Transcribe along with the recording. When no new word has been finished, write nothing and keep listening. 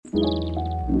Hi,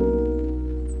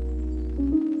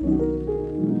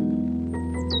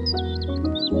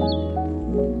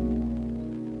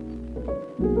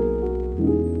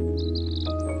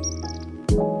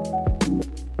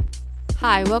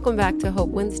 welcome back to Hope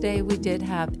Wednesday. We did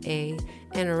have a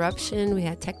interruption. We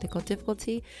had technical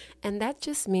difficulty, and that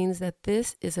just means that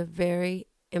this is a very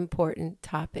important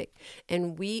topic,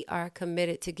 and we are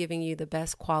committed to giving you the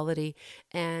best quality.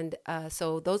 And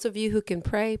so those of you who can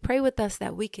pray with us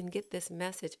that we can get this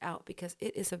message out, because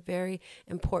it is a very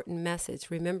important message.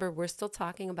 Remember, we're still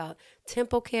talking about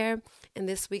temple care, and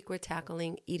this week we're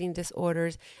tackling eating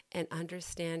disorders and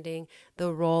understanding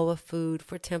the role of food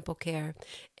for temple care.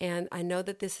 And I know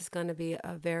that this is going to be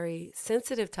a very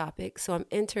sensitive topic, so I'm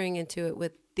entering into it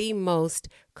with the most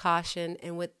caution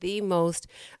and with the most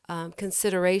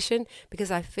consideration,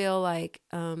 because I feel like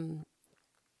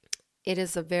it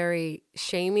is a very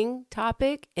shaming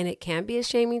topic, and it can be a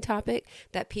shaming topic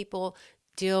that people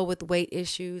deal with weight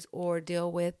issues or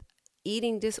deal with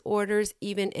eating disorders,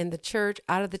 even in the church,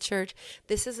 out of the church.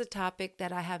 This is a topic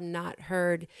that I have not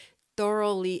heard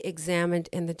thoroughly examined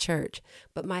in the church.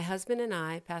 But my husband and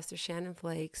I, Pastor Shannon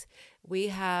Flakes, we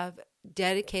have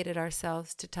dedicated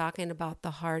ourselves to talking about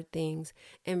the hard things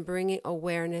and bringing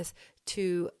awareness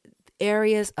to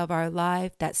areas of our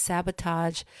life that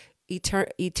sabotage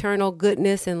eternal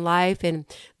goodness and life and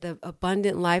the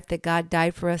abundant life that God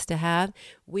died for us to have.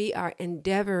 We are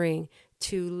endeavoring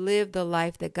to live the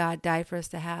life that God died for us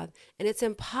to have. And it's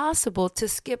impossible to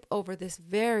skip over this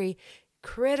very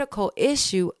critical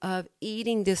issue of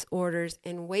eating disorders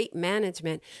and weight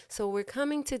management. So we're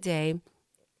coming today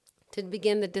to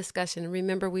begin the discussion.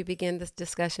 Remember, we begin this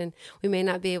discussion. We may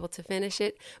not be able to finish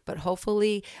it, but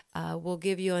hopefully we'll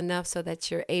give you enough so that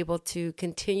you're able to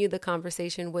continue the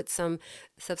conversation with some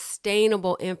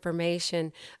sustainable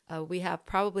information. We have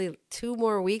probably 2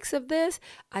 more weeks of this.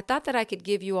 I thought that I could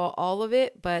give you all of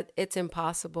it, but it's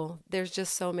impossible. There's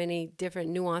just so many different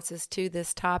nuances to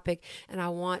this topic, and I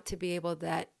want to be able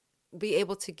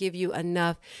to give you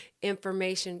enough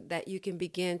information that you can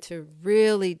begin to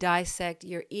really dissect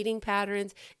your eating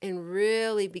patterns and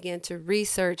really begin to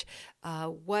research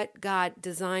what God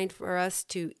designed for us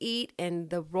to eat and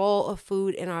the role of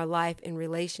food in our life and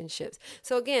relationships.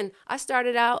 So again, I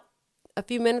started out a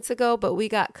few minutes ago, but we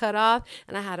got cut off,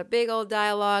 and I had a big old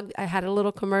dialogue. I had a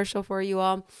little commercial for you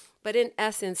all. But in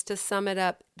essence, to sum it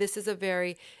up, this is a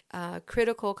very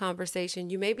critical conversation.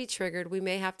 You may be triggered. We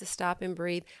may have to stop and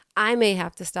breathe. I may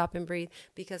have to stop and breathe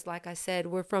because, like I said,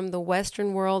 we're from the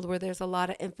Western world where there's a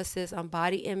lot of emphasis on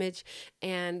body image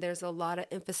and there's a lot of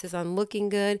emphasis on looking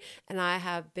good. And I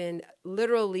have been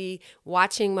literally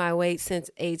watching my weight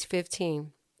since age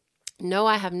 15. No,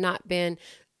 I have not been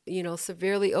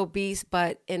severely obese,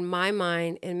 but in my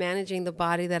mind, in managing the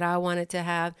body that I wanted to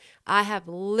have, I have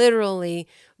literally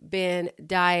been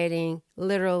dieting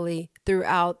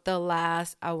throughout the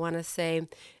last, I want to say,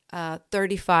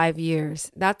 35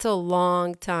 years. That's a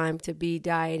long time to be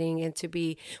dieting and to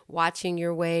be watching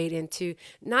your weight and to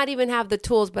not even have the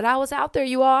tools. But I was out there,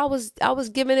 you all. I was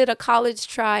giving it a college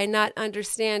try, not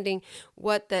understanding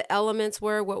what the elements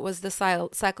were, what was the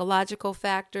psychological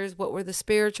factors, what were the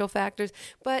spiritual factors.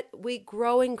 But we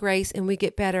grow in grace and we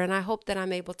get better. And I hope that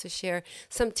I'm able to share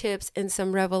some tips and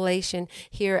some revelation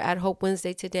here at Hope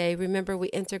Wednesday today. Remember, we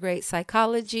integrate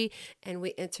psychology and we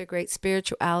integrate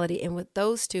spirituality. And with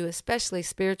those two, especially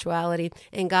spirituality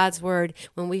and God's word,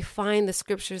 when we find the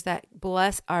scriptures that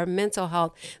bless our mental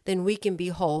health, then we can be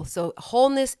whole. So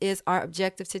wholeness is our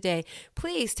objective today.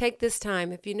 Please take this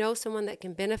time. If you know someone that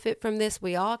can benefit from this,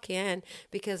 we all can,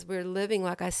 because we're living,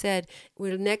 like I said,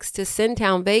 we're next to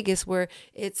Sintown, Vegas, where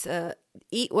it's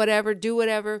eat whatever, do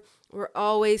whatever. We're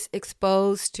always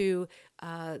exposed to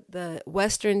the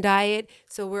Western diet.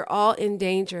 So we're all in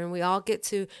danger, and we all get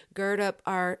to gird up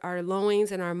our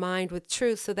loins and our mind with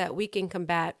truth so that we can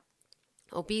combat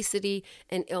obesity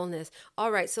and illness.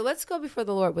 All right, so let's go before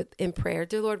the Lord in prayer.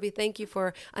 Dear Lord, we thank you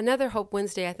for another Hope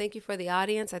Wednesday. I thank you for the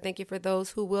audience. I thank you for those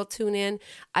who will tune in.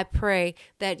 I pray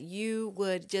that you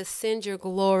would just send your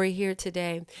glory here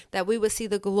today, that we would see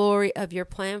the glory of your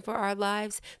plan for our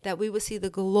lives, that we would see the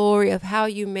glory of how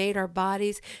you made our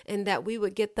bodies, and that we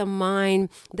would get the mind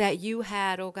that you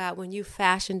had, oh God, when you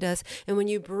fashioned us and when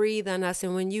you breathed on us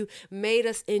and when you made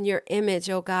us in your image,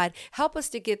 oh God. Help us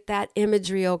to get that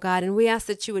imagery, oh God, and we ask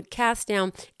that you would cast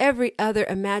down every other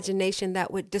imagination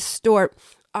that would distort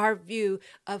our view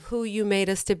of who you made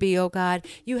us to be, oh God.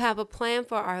 You have a plan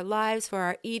for our lives, for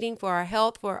our eating, for our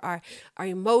health, for our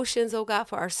emotions, oh God,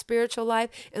 for our spiritual life.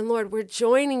 And Lord, we're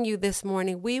joining you this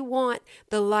morning. We want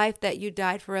the life that you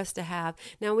died for us to have.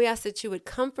 Now we ask that you would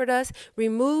comfort us,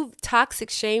 remove toxic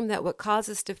shame that would cause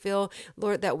us to feel,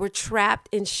 Lord, that we're trapped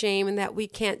in shame and that we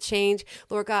can't change.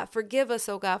 Lord God, forgive us,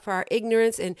 oh God, for our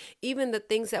ignorance and even the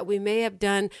things that we may have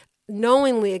done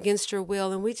knowingly against your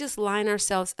will. And we just line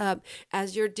ourselves up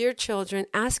as your dear children,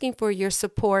 asking for your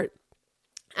support,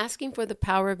 asking for the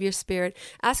power of your Spirit,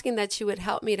 asking that you would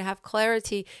help me to have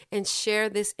clarity and share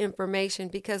this information,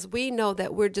 because we know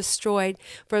that we're destroyed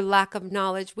for lack of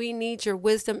knowledge. We need your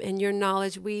wisdom and your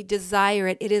knowledge. We desire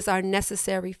it. It is our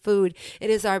necessary food. It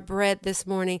is our bread this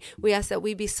morning. We ask that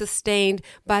we be sustained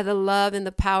by the love and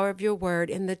the power of your word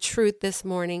and the truth this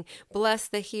morning. Bless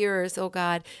the hearers, oh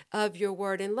God, of your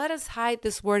word, and let us hide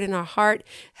this word in our heart.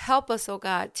 Help us, oh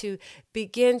God, to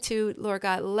begin to, Lord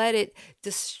God, let it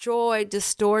destroy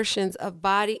distortions of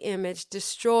body image,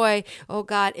 destroy, oh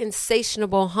God,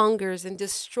 insatiable hungers, and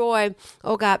destroy,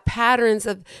 oh God, patterns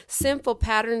of sinful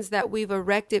patterns that we've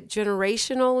erected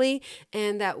generationally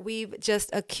and that we've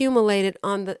just accumulated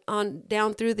on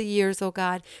down through the years, oh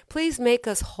God. Please make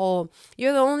us whole.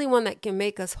 You're the only one that can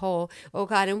make us whole, oh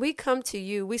God. And we come to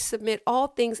you. We submit all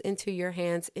things into your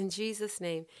hands. In Jesus'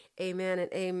 name, amen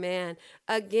and amen.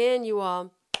 Again, you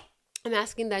all, I'm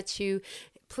asking that you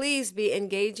please be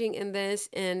engaging in this.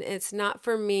 And it's not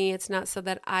for me. It's not so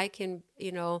that I can,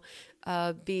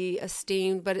 be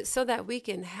esteemed, but it's so that we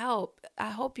can help. I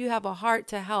hope you have a heart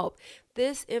to help.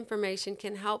 This information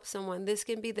can help someone. This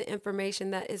can be the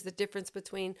information that is the difference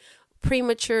between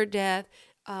premature death,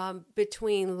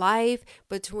 between life,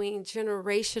 between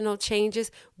generational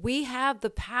changes. We have the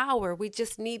power. We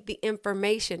just need the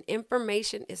information.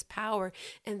 Information is power.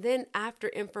 And then after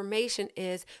information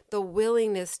is the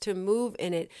willingness to move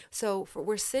in it. So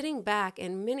we're sitting back,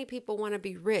 and many people want to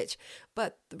be rich,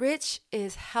 but rich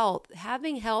is health.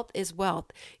 Having health is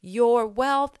wealth. Your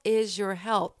wealth is your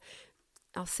health.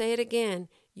 I'll say it again.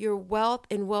 Your wealth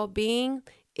and well-being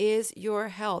is your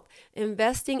health.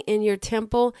 Investing in your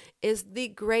temple is the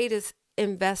greatest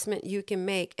investment you can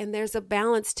make. And there's a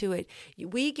balance to it.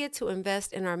 We get to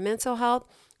invest in our mental health.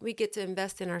 We get to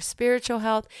invest in our spiritual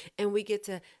health, and we get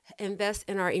to invest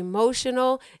in our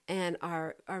emotional and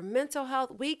our mental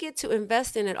health. We get to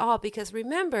invest in it all, because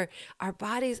remember, our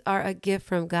bodies are a gift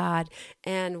from God,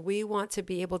 and we want to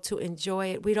be able to enjoy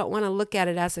it. We don't want to look at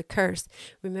it as a curse.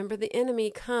 Remember, the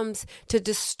enemy comes to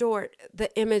distort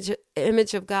the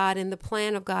image of God and the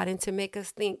plan of God, and to make us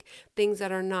think things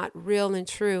that are not real and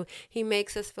true. He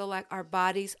makes us feel like our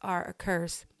bodies are a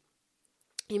curse.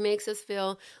 He makes us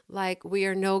feel like we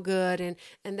are no good, and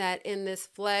that in this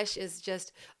flesh is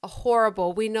just a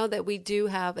horrible. We know that we do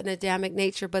have an Adamic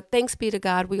nature, but thanks be to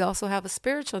God, we also have a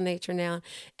spiritual nature now,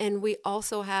 and we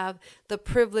also have the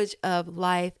privilege of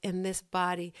life in this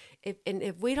body.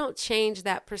 If we don't change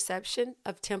that perception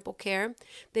of temple care,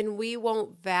 then we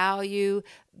won't value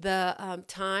the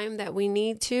time that we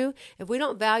need to. If we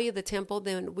don't value the temple,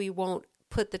 then we won't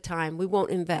put the time. We won't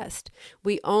invest.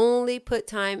 We only put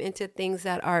time into things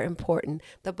that are important.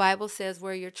 The Bible says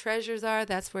where your treasures are,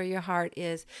 that's where your heart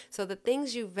is. So the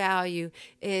things you value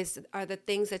are the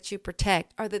things that you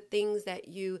protect, are the things that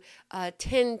you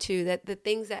tend to, that the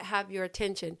things that have your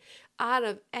attention. Out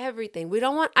of everything, we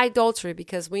don't want idolatry,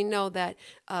 because we know that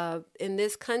in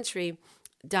this country,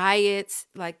 diets,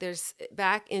 like there's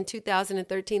back in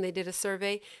 2013, they did a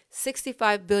survey,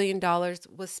 $65 billion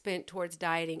was spent towards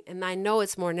dieting. And I know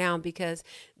it's more now, because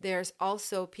there's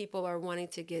also people are wanting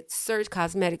to get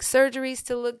cosmetic surgeries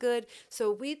to look good.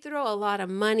 So we throw a lot of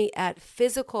money at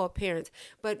physical appearance,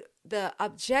 but the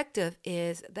objective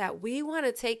is that we want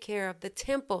to take care of the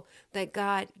temple that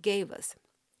God gave us.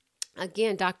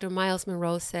 Again, Dr. Miles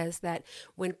Monroe says that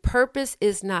when purpose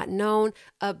is not known,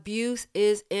 abuse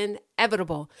is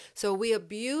inevitable. So we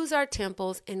abuse our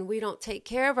temples, and we don't take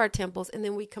care of our temples, and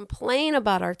then we complain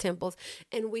about our temples,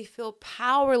 and we feel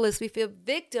powerless. We feel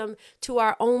victim to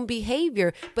our own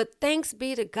behavior. But thanks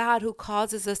be to God who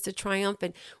causes us to triumph.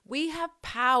 And we have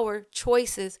power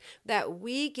choices that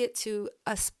we get to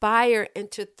aspire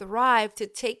and to thrive, to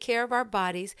take care of our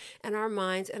bodies and our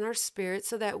minds and our spirits,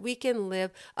 so that we can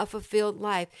live a fulfilled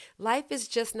life. Life is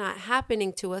just not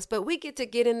happening to us, but we get to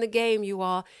get in the game, you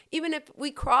all. Even if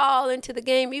we crawl into the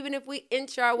game, even if we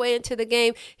inch our way into the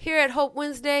game, here at Hope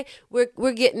Wednesday,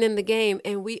 we're getting in the game,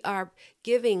 and we are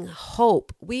giving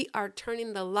hope. We are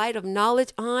turning the light of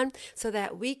knowledge on so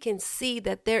that we can see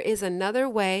that there is another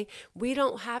way. We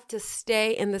don't have to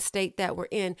stay in the state that we're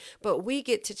in, but we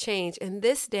get to change. And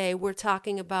this day we're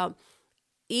talking about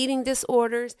eating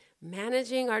disorders,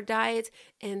 managing our diets,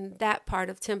 and that part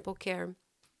of temple care.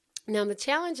 Now, the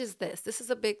challenge is this. This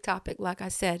is a big topic, like I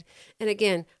said. And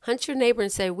again, hunt your neighbor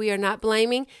and say, we are not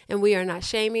blaming and we are not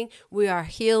shaming. We are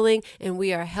healing and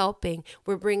we are helping.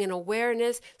 We're bringing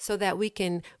awareness so that we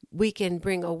can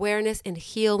bring awareness and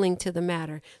healing to the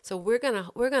matter. So we're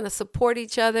gonna support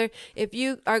each other. If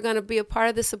you are gonna be a part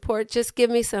of the support, just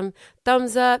give me some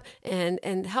thumbs up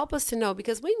and help us to know,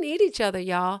 because we need each other,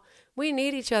 y'all. We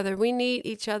need each other. We need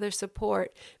each other's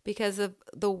support because of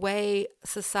the way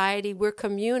society, we're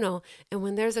communal. And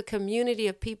when there's a community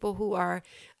of people who are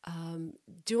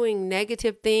doing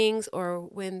negative things, or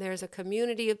when there's a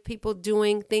community of people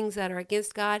doing things that are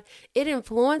against God, it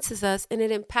influences us and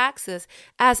it impacts us,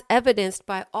 as evidenced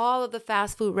by all of the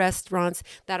fast food restaurants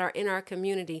that are in our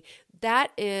community.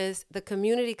 That is the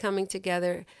community coming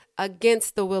together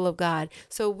against the will of God.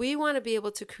 So we want to be able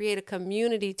to create a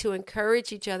community to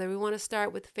encourage each other. We want to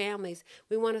start with families.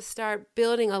 We want to start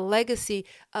building a legacy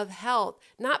of health,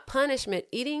 not punishment.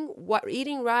 Eating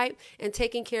right and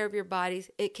taking care of your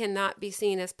bodies, it cannot be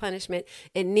seen as punishment.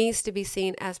 It needs to be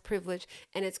seen as privilege.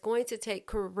 And it's going to take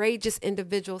courageous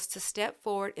individuals to step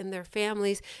forward in their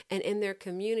families and in their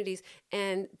communities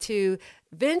and to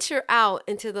venture out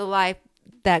into the life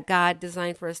that God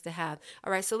designed for us to have.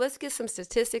 All right, so let's get some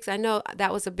statistics. I know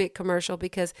that was a big commercial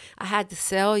because I had to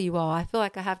sell you all. I feel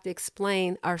like I have to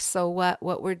explain our so what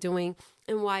we're doing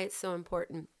and why it's so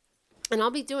important. And I'll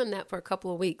be doing that for a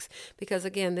couple of weeks because,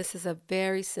 again, this is a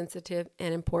very sensitive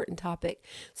and important topic.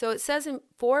 So it says in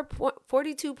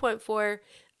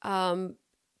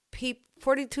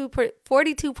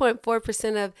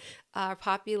 42.4% of our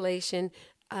population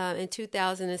in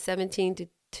 2017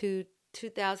 to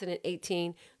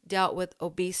 2018 dealt with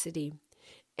obesity,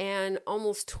 and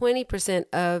almost 20%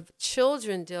 of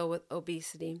children deal with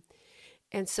obesity.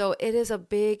 And so it is a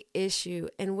big issue.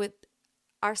 And with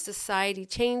our society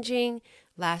changing,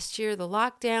 last year, the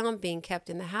lockdown, being kept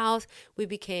in the house, we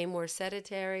became more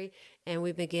sedentary and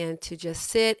we began to just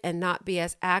sit and not be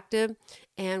as active,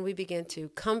 and we began to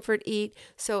comfort eat.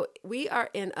 So we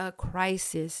are in a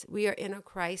crisis. We are in a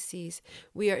crisis.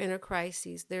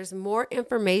 There's more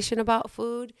information about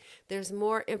food. There's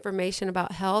more information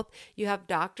about health. You have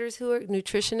doctors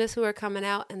nutritionists who are coming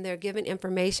out, and they're giving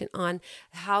information on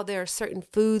how there are certain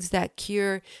foods that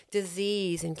cure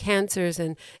disease and cancers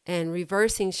and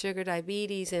reversing sugar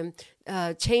diabetes and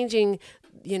changing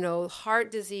heart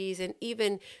disease and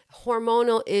even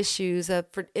hormonal issues of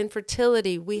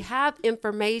infertility. We have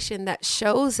information that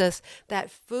shows us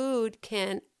that food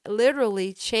can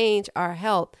literally change our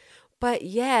health. But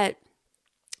yet,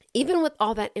 even with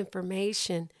all that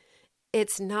information,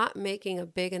 it's not making a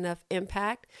big enough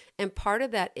impact. And part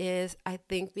of that is, I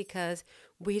think, because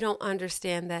we don't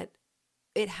understand that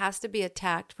it has to be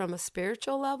attacked from a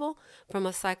spiritual level, from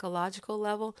a psychological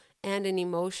level, and an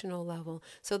emotional level.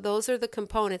 So those are the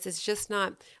components. It's just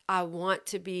not, I want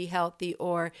to be healthy,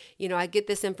 or, I get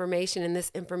this information and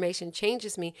this information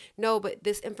changes me. No, but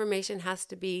this information has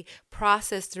to be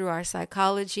processed through our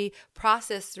psychology,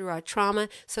 processed through our trauma,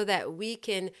 so that we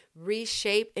can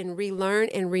reshape and relearn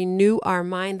and renew our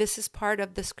mind. This is part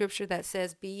of the scripture that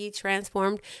says, be ye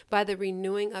transformed by the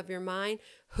renewing of your mind.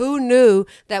 Who knew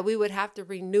that we would have to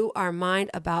renew our mind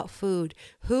about food?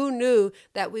 Who knew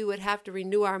that we would have to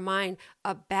renew our mind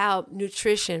about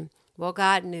nutrition? Well,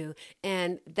 God knew.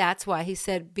 And that's why he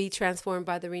said, be transformed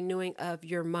by the renewing of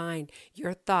your mind,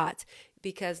 your thoughts.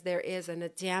 Because there is an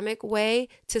Adamic way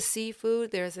to see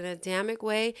food. There's an Adamic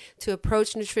way to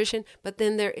approach nutrition, but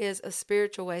then there is a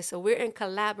spiritual way. So we're in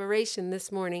collaboration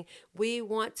this morning. We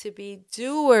want to be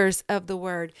doers of the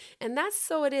word. And that's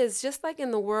so it is. Just like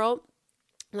in the world,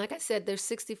 like I said, there's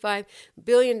 $65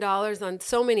 billion on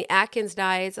so many Atkins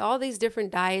diets, all these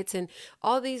different diets and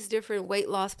all these different weight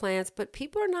loss plans, but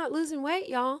people are not losing weight,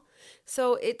 y'all.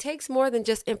 So it takes more than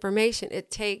just information. It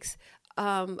takes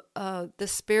the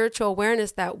spiritual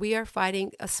awareness that we are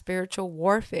fighting a spiritual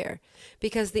warfare,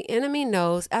 because the enemy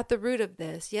knows at the root of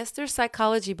this, yes, there's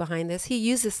psychology behind this. He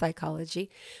uses psychology,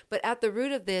 but at the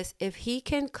root of this, if he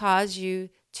can cause you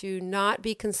to not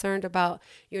be concerned about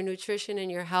your nutrition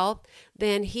and your health,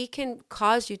 then he can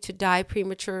cause you to die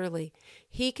prematurely.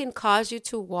 He can cause you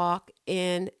to walk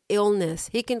in illness.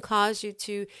 He can cause you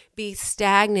to be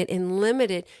stagnant and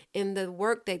limited in the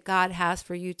work that God has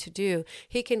for you to do.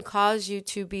 He can cause you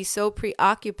to be so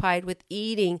preoccupied with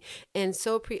eating and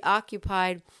so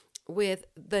preoccupied with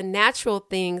the natural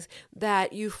things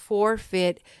that you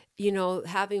forfeit,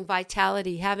 having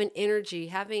vitality, having energy,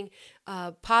 having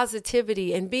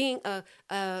positivity, and being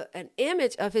an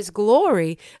image of his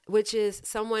glory, which is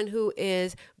someone who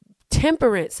is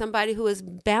temperate, somebody who is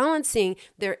balancing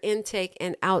their intake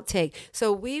and outtake.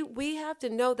 So we have to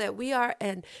know that we are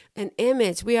an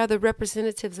image. We are the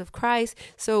representatives of Christ.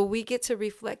 So we get to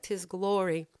reflect his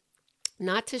glory.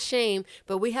 Not to shame,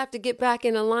 but we have to get back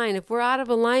in line. If we're out of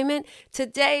alignment,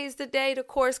 today is the day to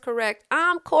course correct.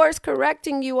 I'm course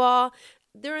correcting you all.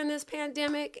 During this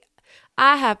pandemic,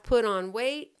 I have put on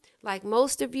weight like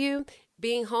most of you.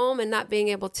 Being home and not being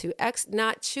able to,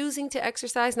 not choosing to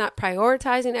exercise, not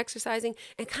prioritizing exercising,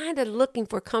 and kind of looking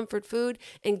for comfort food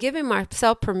and giving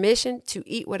myself permission to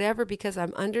eat whatever because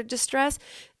I'm under distress,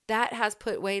 that has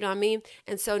put weight on me.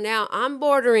 And so now I'm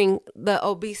bordering the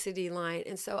obesity line.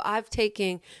 And so I've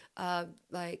taken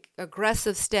like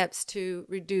aggressive steps to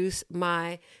reduce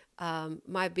my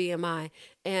BMI.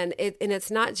 And it's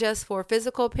not just for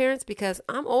physical appearance, because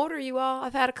I'm older, you all.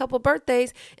 I've had a couple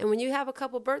birthdays. And when you have a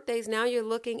couple birthdays, now you're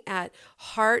looking at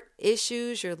heart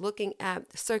issues. You're looking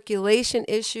at circulation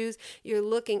issues. You're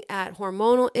looking at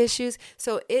hormonal issues.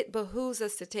 So it behooves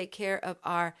us to take care of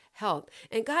our health.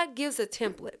 And God gives a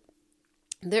template.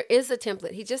 There is a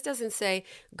template. He just doesn't say,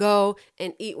 go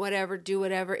and eat whatever, do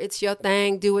whatever. It's your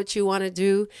thing. Do what you want to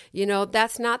do. You know,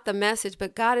 that's not the message.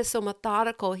 But God is so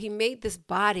methodical. He made this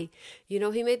body. You know,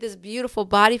 he made this beautiful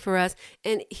body for us.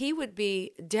 And he would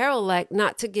be derelict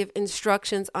not to give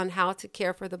instructions on how to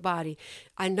care for the body.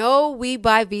 I know we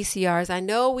buy VCRs. I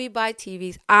know we buy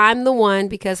TVs. I'm the one,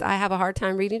 because I have a hard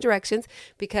time reading directions,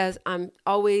 because I'm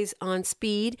always on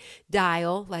speed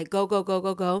dial, like go, go, go,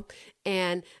 go, go.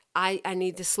 And I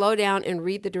need to slow down and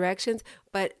read the directions,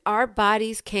 but our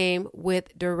bodies came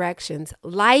with directions.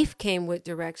 Life came with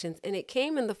directions, and it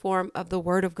came in the form of the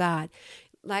Word of God.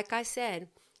 Like I said,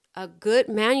 a good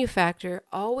manufacturer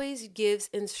always gives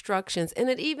instructions, and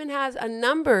it even has a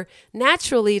number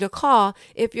naturally to call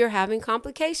if you're having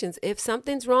complications. If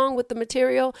something's wrong with the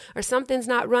material or something's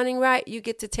not running right, you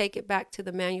get to take it back to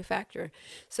the manufacturer.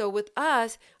 So with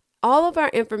us, all of our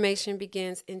information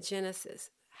begins in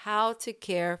Genesis. How to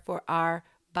care for our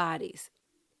bodies.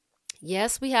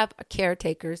 Yes, we have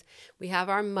caretakers. We have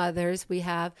our mothers. We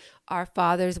have our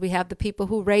fathers. We have the people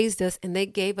who raised us, and they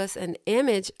gave us an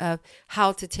image of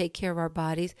how to take care of our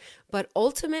bodies. But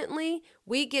ultimately,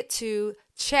 we get to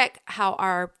check how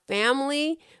our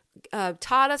family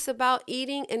taught us about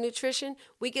eating and nutrition.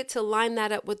 We get to line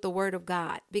that up with the Word of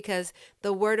God, because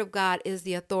the Word of God is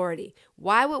the authority.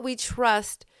 Why would we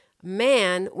trust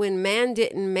man when man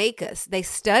didn't make us? They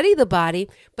study the body,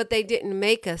 but they didn't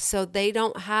make us. So they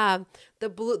don't have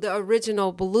the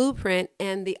original blueprint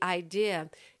and the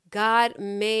idea. God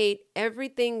made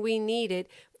everything we needed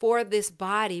for this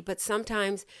body, but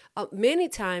sometimes, many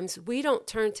times, we don't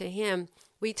turn to him.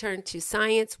 We turn to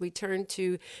science, we turn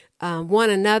to one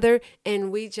another,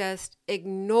 and we just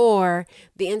ignore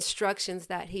the instructions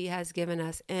that he has given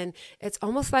us. And it's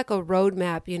almost like a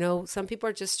roadmap. You know, some people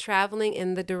are just traveling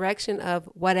in the direction of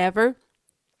whatever.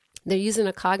 They're using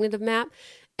a cognitive map,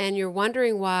 and you're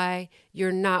wondering why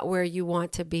you're not where you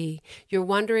want to be. You're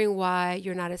wondering why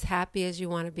you're not as happy as you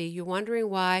want to be. You're wondering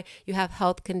why you have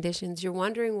health conditions. You're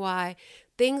wondering why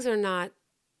things are not,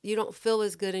 you don't feel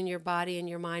as good in your body and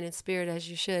your mind and spirit as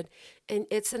you should. And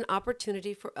it's an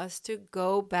opportunity for us to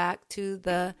go back to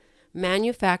the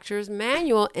manufacturer's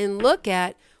manual and look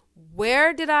at,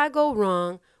 where did I go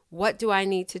wrong? What do I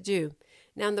need to do?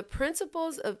 Now, the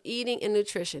principles of eating and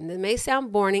nutrition, it may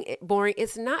sound boring.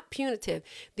 It's not punitive.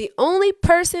 The only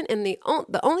person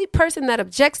the only person that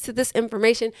objects to this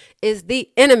information is the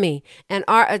enemy and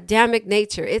our Adamic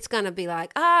nature. It's going to be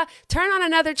like, turn on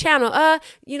another channel.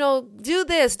 Do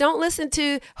this. Don't listen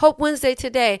to Hope Wednesday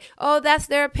today. Oh, that's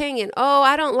their opinion. Oh,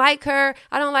 I don't like her.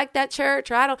 I don't like that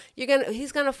church. Or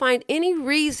he's going to find any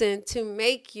reason to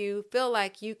make you feel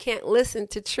like you can't listen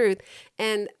to truth.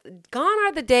 And gone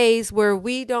are the days where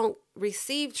we don't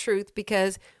receive truth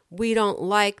because we don't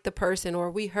like the person or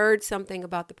we heard something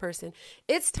about the person.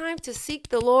 It's time to seek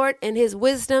the Lord and his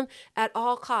wisdom at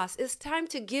all costs. It's time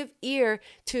to give ear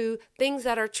to things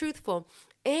that are truthful.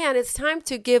 And it's time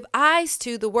to give eyes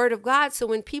to the Word of God, so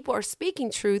when people are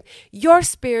speaking truth, your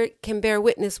spirit can bear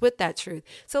witness with that truth.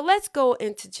 So let's go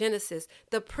into Genesis,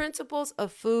 the principles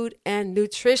of food and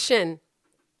nutrition.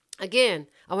 Again,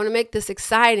 I want to make this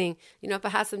exciting. You know, if I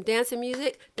have some dancing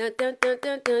music, dun, dun, dun,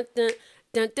 dun, dun, dun,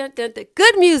 dun, dun, dun, dun.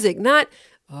 Good music, not,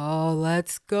 oh,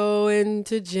 let's go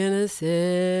into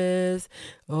Genesis.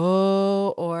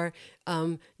 Oh, or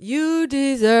you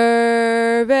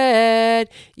deserve it.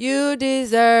 You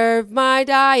deserve my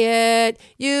diet.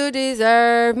 You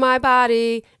deserve my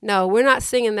body. No, we're not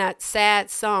singing that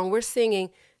sad song. We're singing,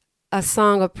 a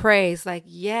song of praise. Like,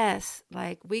 yes,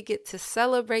 like we get to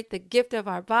celebrate the gift of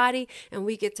our body, and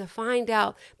we get to find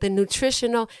out the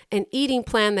nutritional and eating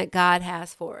plan that God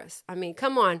has for us. I mean,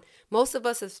 come on. Most of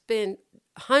us have spent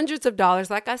hundreds of dollars,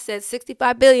 like I said,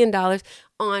 $65 billion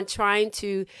on trying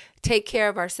to take care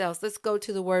of ourselves. Let's go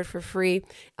to the word for free.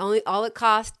 All it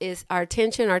costs is our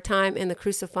attention, our time, and the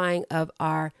crucifying of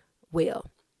our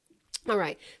will. All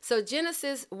right. So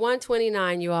Genesis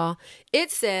 1:29, you all,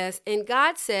 it says, "And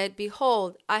God said,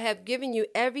 Behold, I have given you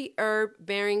every herb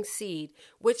bearing seed,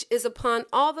 which is upon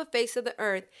all the face of the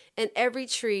earth, and every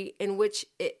tree in which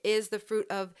it is the fruit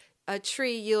of a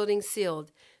tree yielding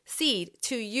seed.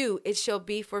 To you it shall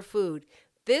be for food."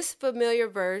 This familiar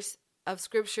verse of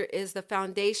scripture is the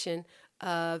foundation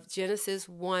of Genesis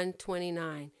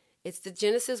 1:29. It's the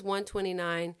Genesis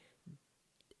 1:29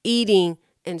 eating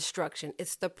instruction.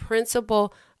 It's the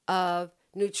principle of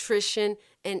nutrition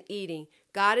and eating.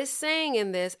 God is saying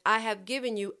in this, I have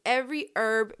given you every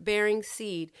herb bearing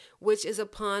seed, which is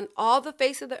upon all the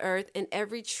face of the earth, and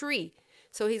every tree.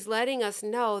 So he's letting us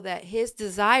know that his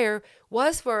desire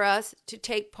was for us to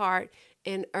take part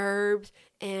in herbs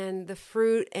and the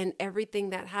fruit and everything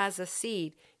that has a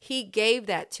seed. He gave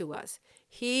that to us.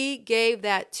 He gave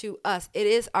that to us. It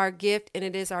is our gift and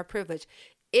it is our privilege.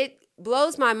 It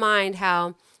blows my mind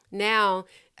how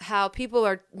people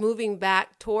are moving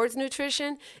back towards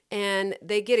nutrition, and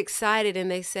they get excited and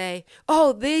they say,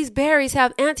 oh, these berries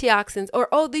have antioxidants, or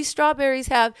oh, these strawberries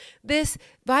have this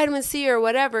vitamin C or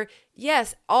whatever.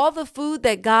 Yes, all the food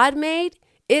that God made,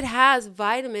 it has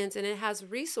vitamins and it has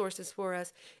resources for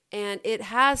us, and it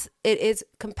is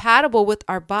compatible with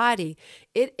our body.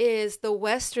 It is the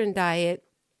Western diet,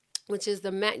 which is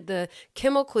the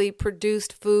chemically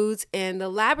produced foods and the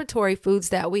laboratory foods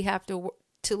that we have to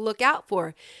look out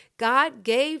for. God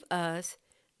gave us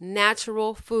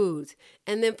natural foods.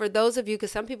 And then for those of you,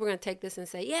 because some people are going to take this and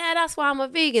say, yeah, that's why I'm a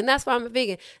vegan. That's why I'm a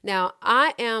vegan. Now,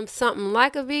 I am something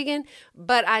like a vegan,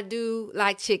 but I do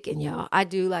like chicken, y'all. I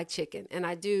do like chicken. And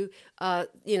I do,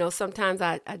 sometimes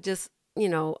I just,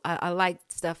 I like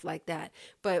stuff like that.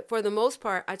 But for the most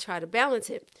part, I try to balance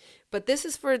it. But this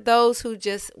is for those who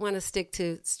just want to stick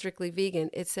to strictly vegan.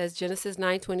 It says Genesis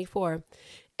 9:24,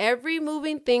 "Every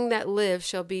moving thing that lives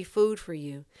shall be food for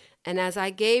you. And as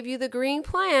I gave you the green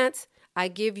plants, I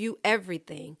give you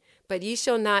everything. But ye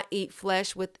shall not eat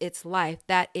flesh with its life,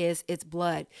 that is its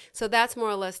blood." So that's more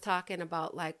or less talking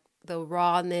about like the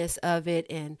rawness of it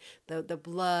and the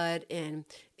blood and,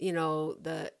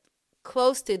 the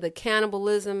close to the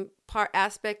cannibalism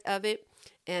aspect of it.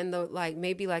 And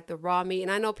maybe the raw meat.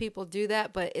 And I know people do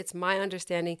that, but it's my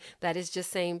understanding that it's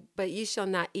just saying, but you shall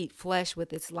not eat flesh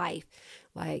with its life.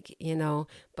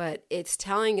 But it's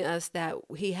telling us that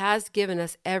he has given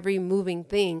us every moving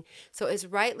thing. So it's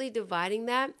rightly dividing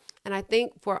that. And I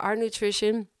think for our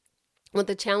nutrition, what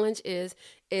the challenge is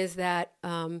that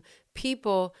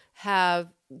people have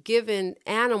given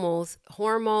animals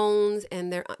hormones,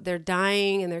 and they're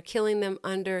dying and they're killing them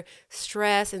under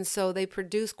stress, and so they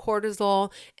produce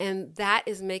cortisol, and that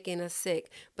is making us sick.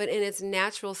 But in its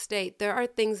natural state, there are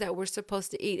things that we're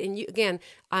supposed to eat. And again,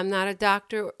 I'm not a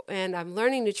doctor and I'm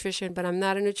learning nutrition, but I'm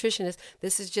not a nutritionist.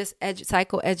 This is just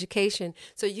psychoeducation.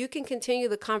 So you can continue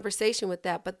the conversation with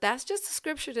that, but that's just a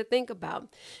scripture to think about.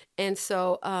 And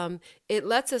so it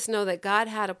lets us know that God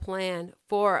had a plan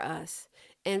for us.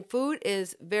 And food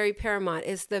is very paramount.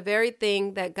 It's the very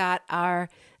thing that got our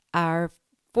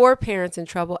foreparents in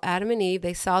trouble, Adam and Eve.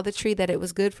 They saw the tree that it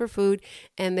was good for food,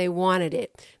 and they wanted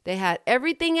it. They had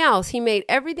everything else. He made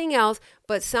everything else,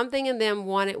 but something in them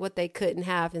wanted what they couldn't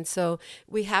have. And so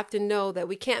we have to know that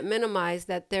we can't minimize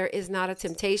that there is not a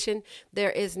temptation.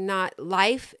 There is not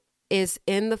life is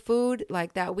in the food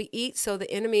like that we eat. So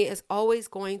the enemy is always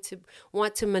going to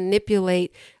want to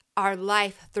manipulate our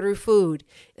life through food.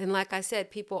 And like I said,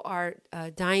 people are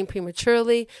dying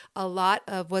prematurely. A lot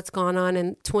of what's gone on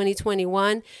in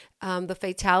 2021, the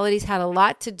fatalities had a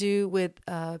lot to do with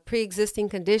pre-existing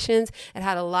conditions. It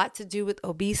had a lot to do with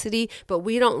obesity, but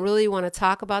we don't really want to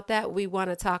talk about that. We want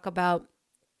to talk about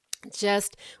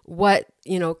just what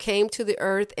came to the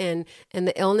earth and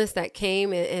the illness that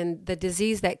came and the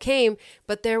disease that came.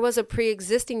 But there was a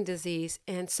pre-existing disease,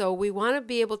 and so we want to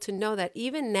be able to know that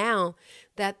even now,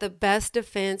 that the best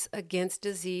defense against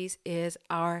disease is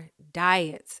our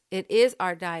diets. It is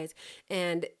our diets,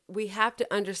 and we have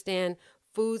to understand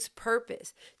food's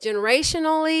purpose.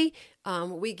 Generationally,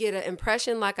 we get an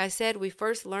impression, like I said, we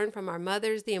first learn from our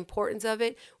mothers the importance of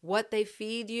it, what they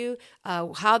feed you,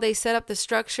 how they set up the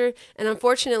structure. And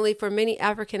unfortunately, for many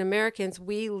African Americans,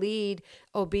 we lead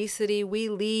obesity, we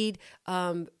lead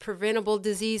preventable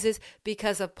diseases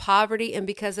because of poverty and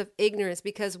because of ignorance,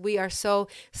 because we are so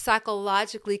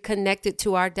psychologically connected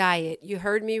to our diet. You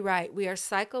heard me right. We are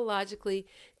psychologically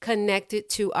connected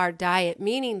to our diet,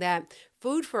 meaning that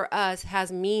food for us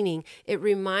has meaning. It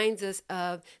reminds us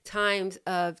of times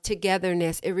of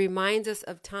togetherness. It reminds us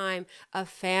of time of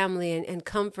family and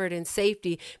comfort and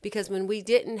safety. Because when we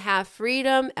didn't have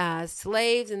freedom as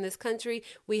slaves in this country,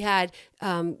 we had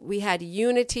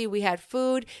unity, we had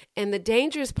food. And the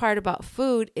dangerous part about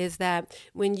food is that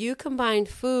when you combine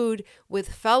food with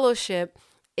fellowship,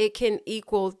 it can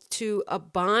equal to a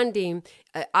bonding,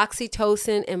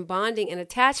 oxytocin and bonding and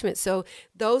attachment. So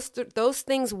those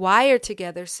things wire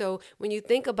together. So when you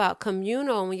think about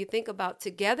communal, when you think about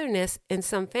togetherness in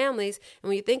some families, and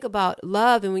when you think about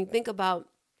love, and when you think about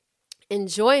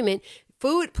enjoyment,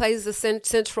 food plays a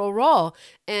central role.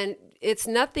 And it's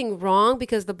nothing wrong,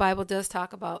 because the Bible does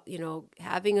talk about,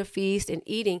 having a feast and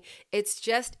eating. It's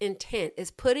just intent.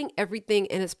 It's putting everything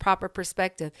in its proper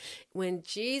perspective. When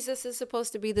Jesus is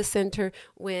supposed to be the center,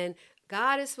 when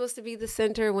God is supposed to be the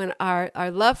center, when our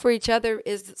love for each other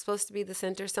is supposed to be the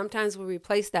center, sometimes we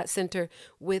replace that center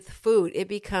with food. It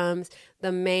becomes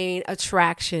the main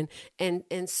attraction.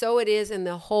 And so it is in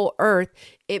the whole earth.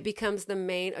 It becomes the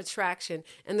main attraction.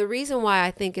 And the reason why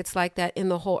I think it's like that in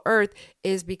the whole earth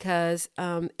is because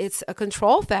it's a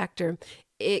control factor.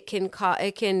 It can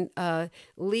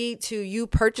lead to you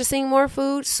purchasing more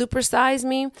food, supersize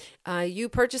me, you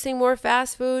purchasing more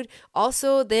fast food.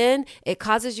 Also, then it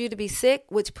causes you to be sick,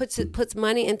 which puts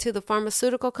money into the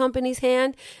pharmaceutical company's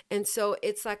hand. And so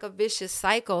it's like a vicious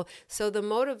cycle. So the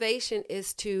motivation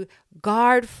is to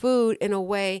guard food in a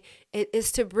way. It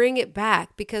is to bring it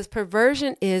back, because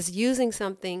perversion is using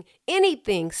something,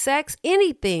 anything, sex,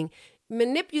 anything,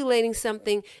 manipulating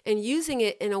something and using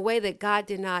it in a way that God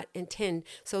did not intend.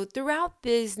 So throughout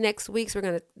these next weeks, we're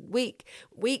going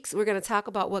to talk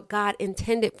about what God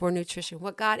intended for nutrition,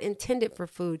 what God intended for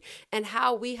food, and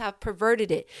how we have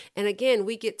perverted it. And again,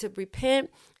 we get to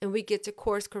repent and we get to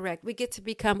course correct. We get to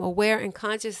become aware and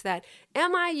conscious that,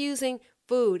 am I using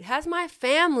food? Has my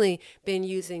family been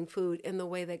using food in the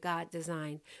way that God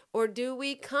designed? Or do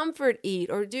we comfort eat?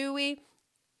 Or do we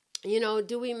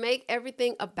make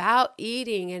everything about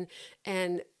eating?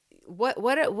 And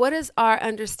what is our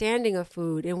understanding of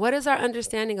food, and what is our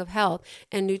understanding of health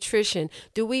and nutrition?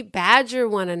 Do we badger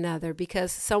one another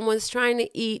because someone's trying to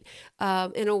eat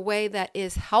in a way that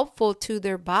is helpful to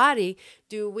their body?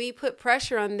 Do we put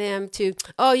pressure on them to,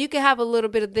 oh, you can have a little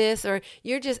bit of this, or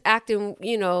you're just acting,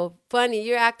 funny.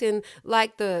 You're acting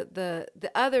like the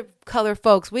other color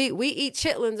folks. We eat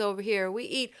chitlins over here. We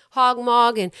eat hog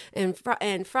mog and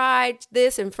fried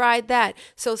this and fried that.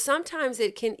 So sometimes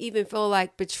it can even feel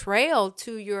like betrayal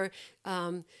to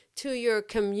your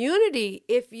community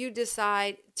if you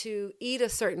decide to eat a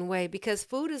certain way, because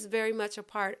food is very much a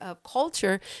part of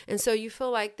culture. And so you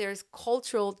feel like there's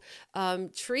cultural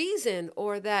treason,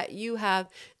 or that you have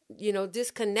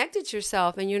disconnected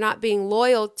yourself and you're not being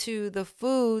loyal to the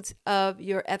foods of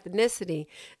your ethnicity.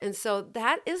 And so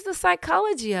that is the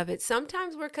psychology of it.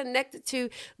 Sometimes we're connected to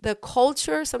the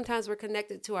culture. Sometimes we're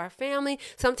connected to our family.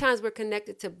 Sometimes we're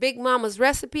connected to Big Mama's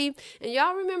recipe. And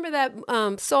y'all remember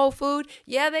that soul food?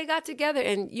 Yeah, they got together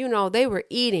and, they were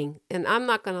eating. And I'm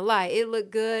not going to lie, it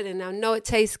looked good and I know it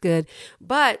tastes good.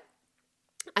 But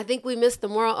I think we missed the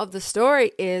moral of the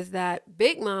story is that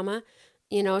Big Mama,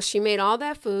 she made all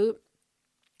that food,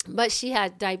 but she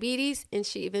had diabetes and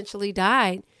she eventually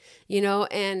died,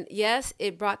 and yes,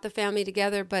 it brought the family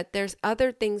together, but there's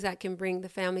other things that can bring the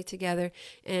family together,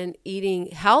 and eating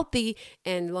healthy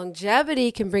and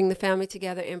longevity can bring the family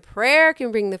together, and prayer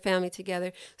can bring the family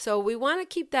together. So we want to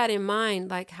keep that in mind,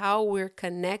 like how we're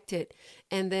connected.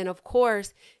 And then, of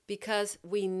course, because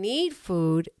we need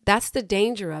food, that's the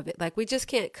danger of it. Like, we just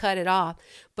can't cut it off,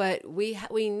 but we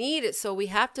need it. So we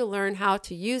have to learn how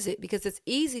to use it, because it's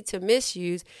easy to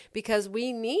misuse because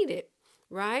we need it,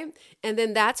 right? And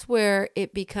then that's where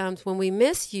it becomes, when we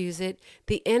misuse it,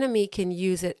 the enemy can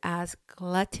use it as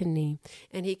gluttony,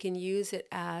 and he can use it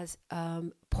as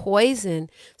poison.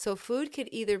 So food could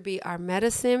either be our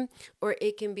medicine or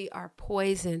it can be our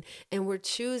poison. And we're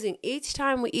choosing each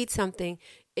time we eat something,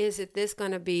 is it this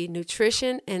going to be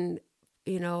nutrition and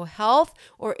health,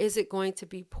 or is it going to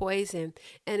be poison?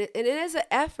 And it is an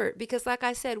effort, because like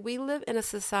I said, we live in a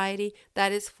society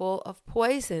that is full of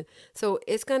poison. So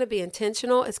it's going to be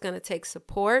intentional. It's going to take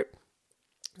support.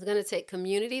 It's going to take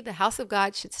community. The house of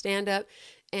God should stand up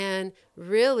and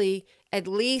really at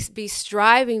least be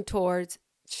striving towards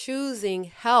choosing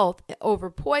health over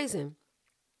poison.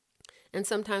 And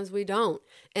sometimes we don't.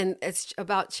 And it's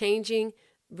about changing,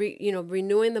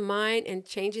 renewing the mind and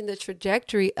changing the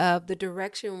trajectory of the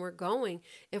direction we're going.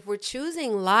 If we're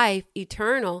choosing life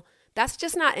eternal, that's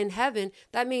just not in heaven.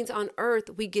 That means on earth,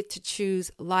 we get to choose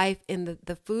life in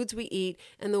the foods we eat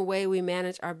and the way we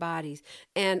manage our bodies.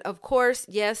 And of course,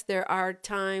 yes, there are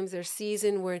times, there's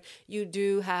season where you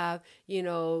do have,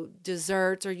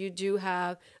 desserts, or you do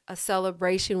have a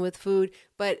celebration with food.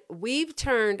 But we've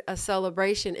turned a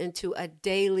celebration into a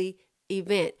daily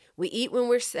event. We eat when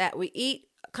we're sad. We eat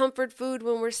comfort food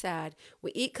when we're sad.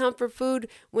 We eat comfort food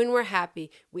when we're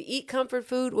happy. We eat comfort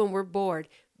food when we're bored.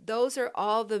 Those are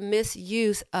all the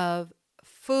misuse of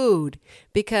food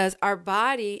because our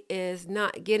body is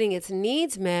not getting its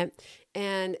needs met,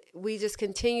 and we just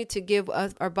continue to give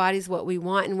our bodies what we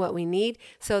want and what we need.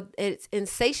 So it's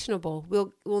insatiable.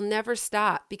 We'll never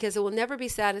stop because it will never be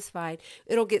satisfied.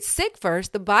 It'll get sick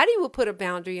first. The body will put a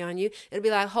boundary on you. It'll be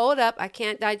like, hold up, I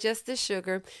can't digest this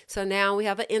sugar. So now we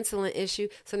have an insulin issue.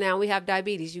 So now we have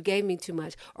diabetes. You gave me too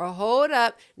much. Or hold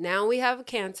up, now we have a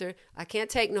cancer. I can't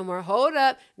take no more. Hold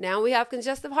up, now we have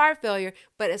congestive heart failure.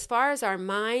 But as far as our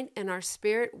mind and our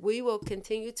spirit, we will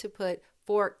continue to put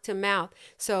fork to mouth.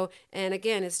 So, and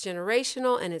again, it's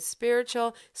generational and it's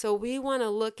spiritual. So we want to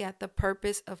look at the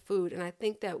purpose of food. And I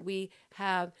think that we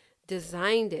have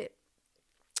designed it,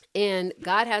 and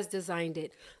God has designed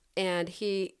it. And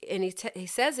he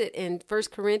says it in 1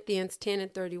 Corinthians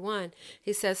 10:31.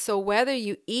 He says, so whether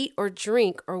you eat or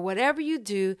drink or whatever you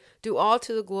do, do all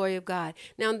to the glory of God.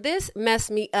 Now this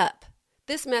messed me up.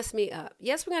 Yes,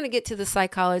 we're going to get to the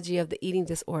psychology of the eating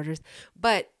disorders,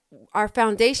 but our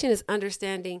foundation is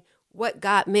understanding what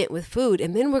God meant with food.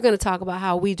 And then we're going to talk about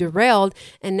how we derailed,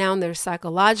 and now there's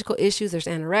psychological issues. There's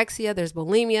anorexia, there's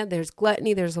bulimia, there's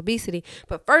gluttony, there's obesity.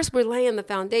 But first we're laying the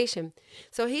foundation.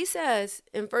 So he says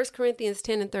in 1 Corinthians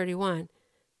 10:31,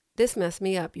 this messed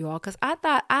me up, you all, because I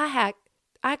thought I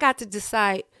got to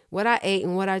decide what I ate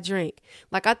and what I drank.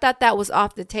 Like I thought that was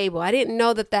off the table. I didn't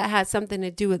know that had something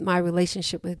to do with my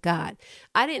relationship with God.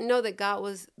 I didn't know that God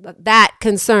was that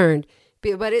concerned.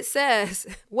 But it says,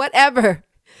 whatever.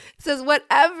 It says,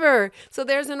 whatever. So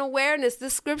there's an awareness.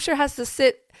 This scripture has to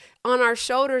sit on our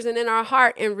shoulders and in our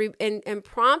heart and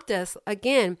prompt us.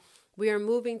 Again, we are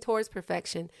moving towards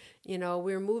perfection.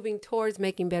 We're moving towards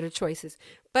making better choices.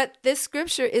 But this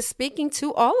scripture is speaking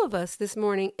to all of us this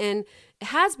morning, and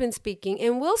has been speaking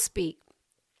and will speak.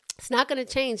 It's not going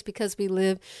to change because we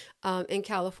live in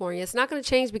California. It's not going to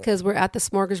change because we're at the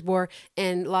Smorgasbord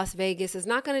in Las Vegas. It's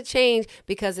not going to change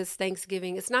because it's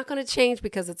Thanksgiving. It's not going to change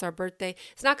because it's our birthday.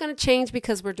 It's not going to change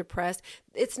because we're depressed.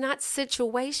 It's not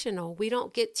situational. We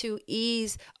don't get to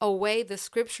ease away the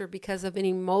scripture because of an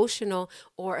emotional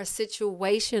or a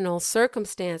situational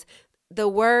circumstance. The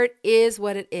word is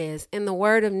what it is. And the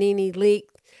word of Nene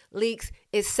Leakes,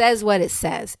 it says what it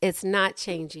says. It's not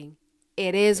changing.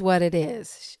 It is what it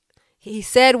is. He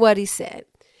said what he said.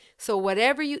 So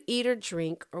whatever you eat or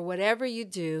drink or whatever you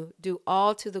do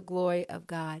all to the glory of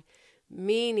God,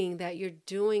 meaning that you're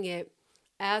doing it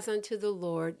as unto the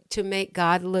Lord to make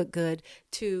God look good,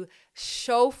 to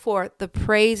show forth the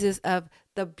praises of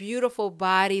the beautiful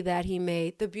body that he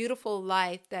made, the beautiful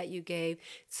life that you gave,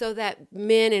 so that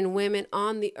men and women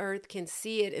on the earth can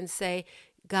see it and say,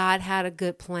 God had a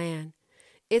good plan.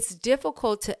 It's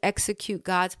difficult to execute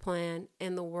God's plan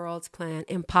and the world's plan.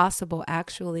 Impossible,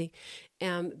 actually,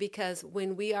 because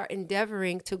when we are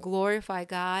endeavoring to glorify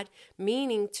God,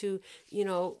 meaning to,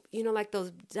 like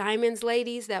those diamonds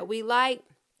ladies that we like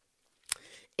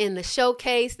in the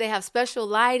showcase, they have special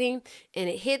lighting and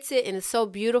it hits it and it's so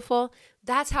beautiful.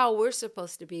 That's how we're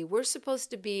supposed to be. We're supposed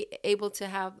to be able to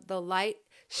have the light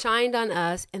shined on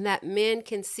us and that men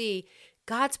can see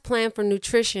God's plan for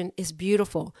nutrition is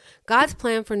beautiful. God's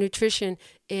plan for nutrition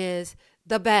is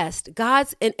the best.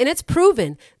 And it's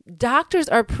proven. Doctors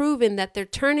are proven that they're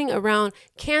turning around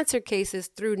cancer cases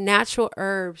through natural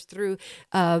herbs, through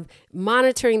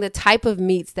monitoring the type of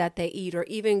meats that they eat, or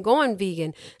even going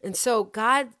vegan. And so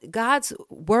God's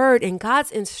word and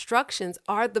God's instructions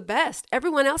are the best.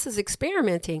 Everyone else is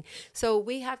experimenting. So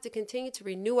we have to continue to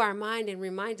renew our mind and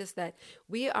remind us that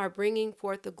we are bringing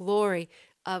forth the glory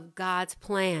of God's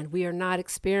plan. We are not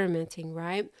experimenting,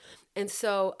 right? And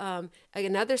so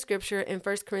another scripture in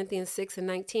 1 Corinthians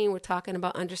 6:19, we're talking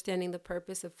about understanding the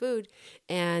purpose of food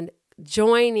and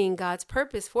joining God's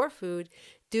purpose for food.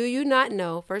 Do you not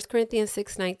know, 1 Corinthians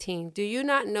 6:19, do you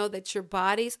not know that your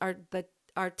bodies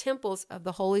are temples of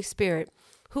the Holy Spirit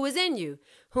who is in you,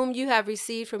 whom you have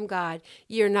received from God.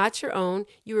 Ye are not your own.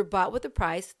 You were bought with a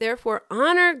price. Therefore,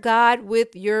 honor God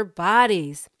with your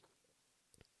bodies.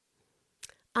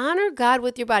 Honor God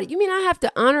with your body. You mean I have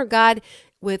to honor God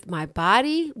with my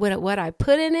body, with what I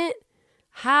put in it?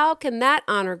 How can that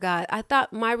honor God? I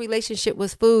thought my relationship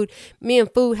was food. Me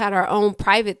and food had our own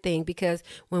private thing, because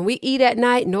when we eat at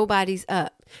night, nobody's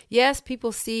up. Yes,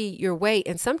 people see your weight,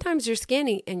 and sometimes you're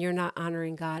skinny and you're not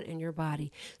honoring God in your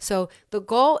body. So the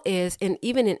goal is, and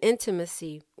even in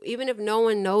intimacy, even if no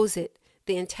one knows it,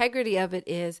 the integrity of it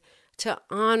is to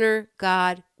honor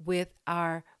God with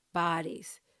our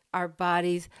bodies. Our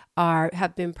bodies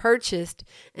have been purchased,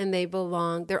 and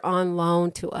they're on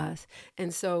loan to us.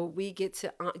 And so we get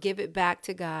to give it back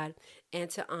to God and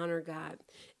to honor God.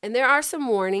 And there are some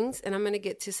warnings, and I'm going to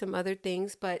get to some other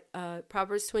things, but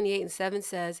Proverbs 28:7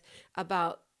 says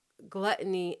about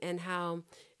gluttony and how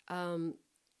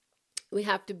we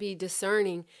have to be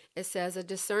discerning. It says, a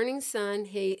discerning son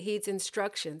heeds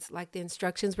instructions, like the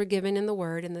instructions were given in the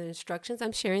word and the instructions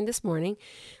I'm sharing this morning.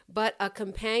 But a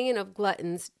companion of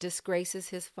gluttons disgraces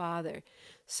his father.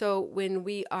 So when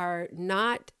we are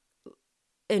not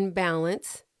in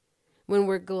balance, when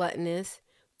we're gluttonous,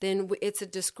 then it's a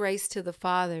disgrace to the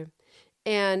father.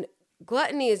 And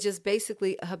gluttony is just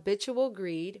basically a habitual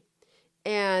greed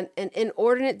and an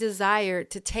inordinate desire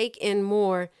to take in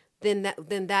more than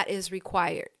that is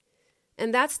required.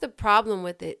 And that's the problem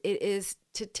with it. It is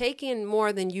to take in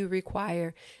more than you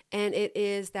require. And it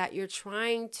is that you're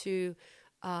trying to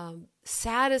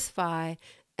satisfy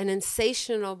an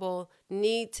insatiable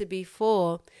need to be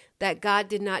full that God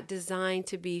did not design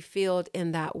to be filled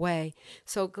in that way.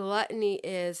 So gluttony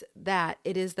is that.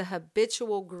 It is the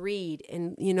habitual greed.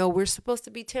 And, we're supposed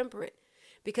to be temperate,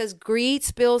 because greed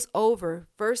spills over.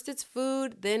 First it's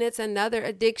food, then it's another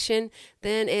addiction,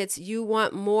 then it's you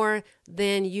want more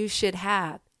than you should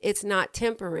have. It's not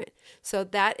temperate. So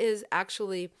that is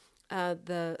actually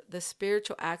the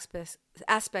spiritual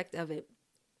aspect of it.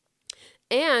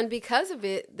 And because of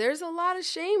it, there's a lot of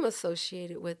shame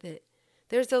associated with it.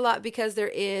 There's a lot, because there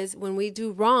is, when we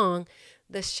do wrong,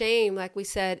 the shame, like we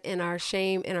said in our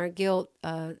shame and our guilt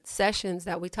sessions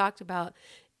that we talked about,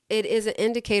 it is an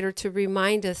indicator to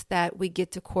remind us that we get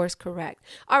to course correct.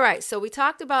 All right, so we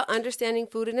talked about understanding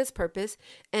food and its purpose,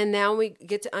 and now we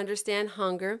get to understand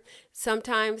hunger.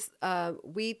 Sometimes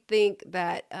we think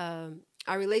that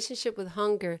our relationship with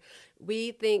hunger,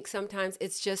 we think sometimes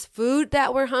it's just food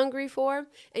that we're hungry for.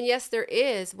 And yes, there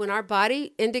is. When our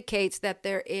body indicates that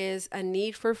there is a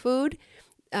need for food,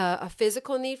 a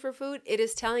physical need for food, it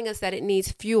is telling us that it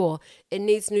needs fuel, it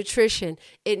needs nutrition,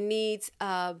 it needs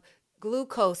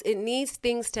glucose. It needs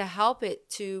things to help it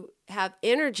to have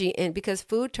energy in, because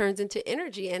food turns into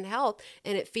energy and health,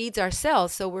 and it feeds our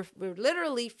cells. So we're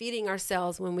literally feeding our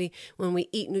cells when we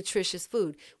eat nutritious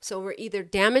food. So we're either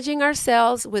damaging our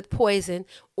cells with poison,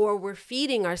 or we're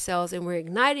feeding our cells and we're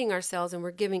igniting our cells and we're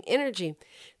giving energy.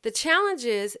 The challenge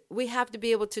is we have to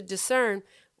be able to discern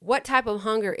what type of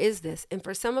hunger is this. And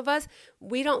for some of us,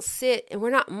 we don't sit, and we're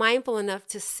not mindful enough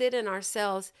to sit in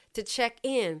ourselves to check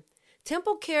in.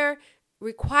 Temple care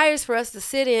requires for us to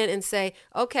sit in and say,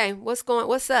 okay,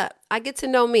 what's up? I get to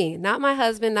know me, not my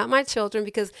husband, not my children,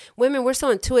 because women, we're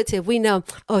so intuitive. We know,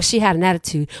 oh, she had an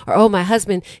attitude, or, oh, my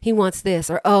husband, he wants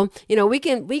this, or, oh, we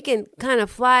can kind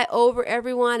of fly over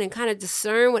everyone and kind of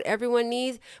discern what everyone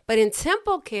needs. But in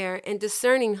temple care and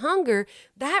discerning hunger,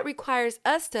 that requires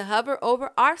us to hover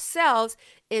over ourselves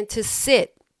and to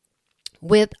sit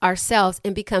with ourselves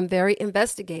and become very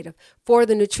investigative for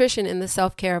the nutrition and the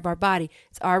self-care of our body.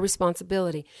 It's our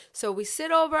responsibility. So we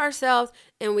sit over ourselves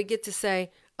and we get to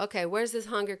say, okay, where's this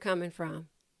hunger coming from?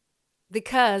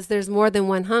 Because there's more than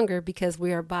one hunger, because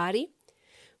we are body,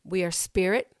 we are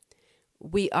spirit,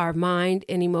 we are mind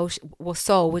and emotion,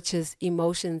 soul, which is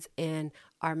emotions and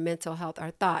our mental health, our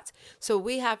thoughts. So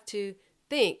we have to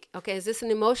think, okay, is this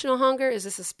an emotional hunger? Is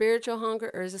this a spiritual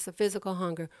hunger? Or is this a physical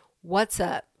hunger? What's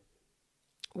up?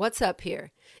 What's up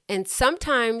here? And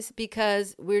sometimes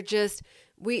because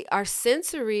our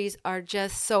sensories are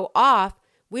just so off,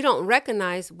 we don't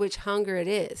recognize which hunger it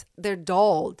is. They're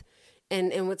dulled.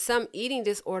 And with some eating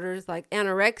disorders like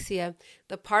anorexia,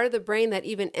 the part of the brain that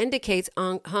even indicates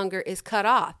hunger is cut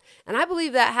off. And I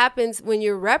believe that happens when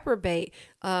you're reprobate,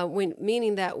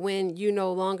 meaning that when you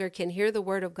no longer can hear the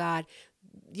word of God,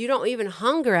 you don't even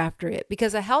hunger after it,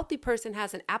 because a healthy person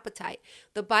has an appetite.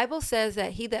 The Bible says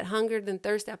that he that hungered and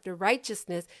thirst after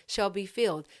righteousness shall be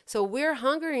filled. So we're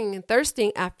hungering and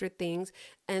thirsting after things.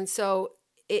 And so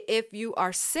if you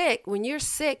are sick, when you're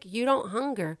sick, you don't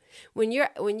hunger. When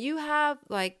you have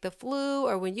like the flu,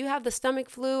 or when you have the stomach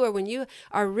flu, or when you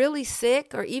are really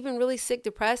sick, or even really sick,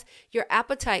 depressed, your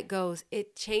appetite goes.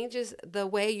 It changes the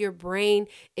way your brain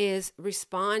is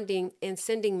responding and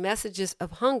sending messages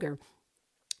of hunger.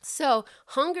 So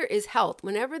hunger is health.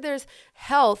 Whenever there's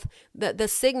health, the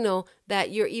signal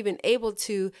that you're even able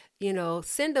to,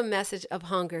 send a message of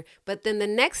hunger. But then the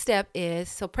next step is,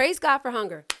 so praise God for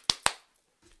hunger.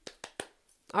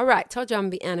 All right, told you I'm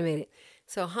going to be animated.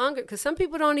 So hunger, because some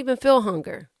people don't even feel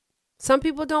hunger. Some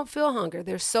people don't feel hunger.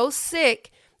 They're so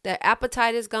sick, their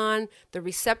appetite is gone. The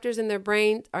receptors in their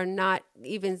brain are not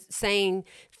even saying,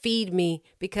 feed me,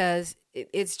 because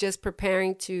it's just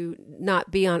preparing to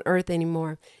not be on earth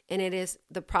anymore. And it is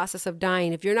the process of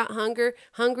dying. If you're not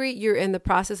hungry, you're in the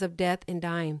process of death and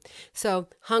dying. So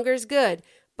hunger is good,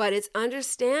 but it's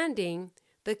understanding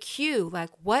the cue. Like,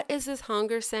 what is this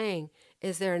hunger saying?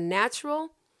 Is there a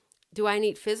natural? Do I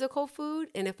need physical food?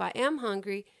 And if I am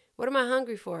hungry, what am I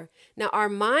hungry for? Now, our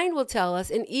mind will tell us,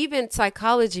 and even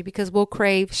psychology, because we'll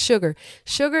crave sugar.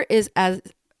 Sugar is as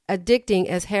addicting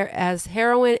as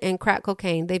heroin and crack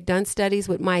cocaine. They've done studies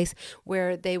with mice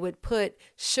where they would put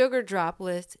sugar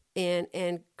droplets in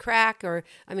and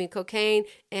cocaine,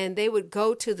 and they would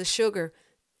go to the sugar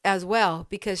as well,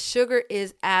 because sugar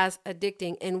is as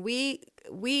addicting. And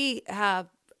we have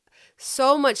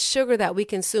so much sugar that we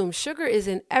consume. Sugar is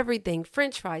in everything.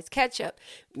 French fries, ketchup,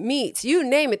 meats, you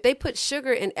name it. They put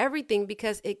sugar in everything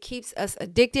because it keeps us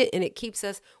addicted and it keeps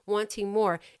us wanting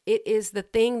more. It is the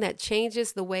thing that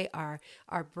changes the way our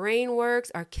brain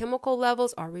works, our chemical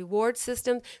levels, our reward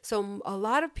system. So a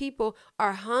lot of people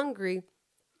are hungry,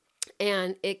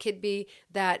 and it could be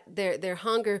that their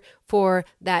hunger for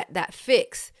that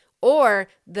fix, or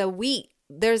the wheat.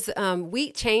 There's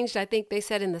wheat changed, I think they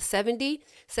said in the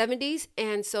 70s.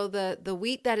 And so the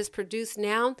wheat that is produced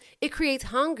now, it creates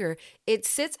hunger. It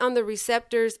sits on the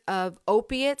receptors of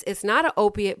opiates. It's not an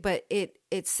opiate, but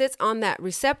it sits on that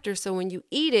receptor. So when you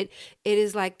eat it, it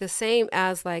is like the same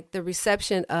as like the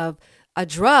reception of a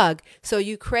drug. So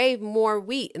you crave more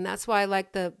wheat. And that's why,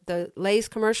 like the Lay's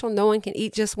commercial, no one can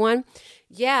eat just one.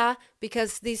 Yeah,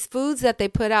 because these foods that they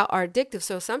put out are addictive.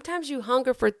 So sometimes you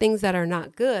hunger for things that are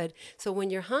not good. So when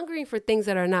you're hungering for things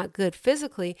that are not good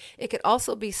physically, it could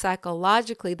also be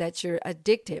psychologically that you're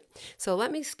addicted. So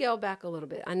let me scale back a little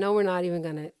bit. I know we're not even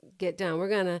going to get done. We're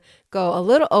going to go a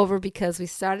little over because we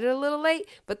started a little late,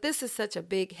 but this is such a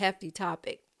big, hefty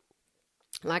topic.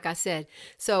 Like I said,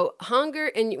 so hunger,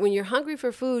 and when you're hungry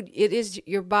for food, it is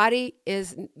your body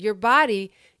is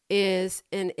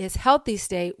in its healthy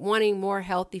state, wanting more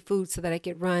healthy food so that it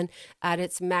can run at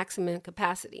its maximum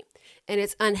capacity. And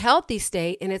its unhealthy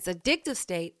state, and its addictive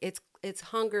state, it's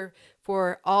hunger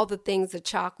for all the things, the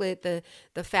chocolate,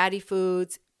 the fatty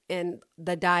foods, and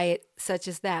the diet such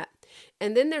as that.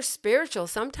 And then there's spiritual.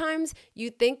 Sometimes you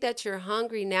think that you're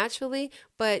hungry naturally,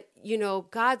 but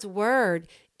God's word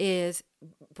is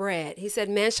bread. He said,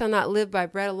 man shall not live by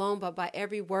bread alone, but by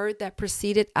every word that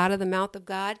proceeded out of the mouth of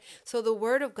God. So the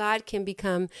word of God can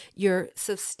become your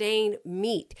sustained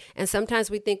meat. And sometimes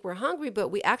we think we're hungry, but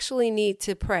we actually need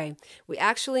to pray. We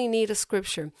actually need a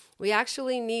scripture. We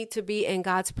actually need to be in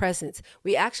God's presence.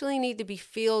 We actually need to be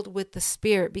filled with the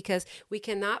Spirit, because we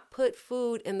cannot put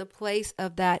food in the place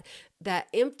of that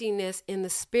emptiness in the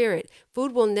spirit.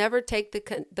 Food will never take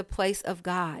the place of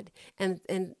God. And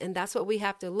that's what we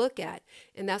have to look at.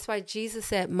 And that's why Jesus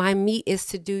said, my meat is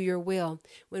to do your will.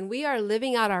 When we are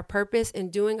living out our purpose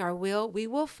and doing our will, we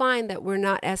will find that we're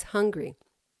not as hungry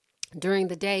during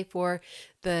the day for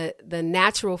the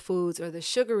natural foods or the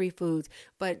sugary foods.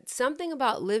 But something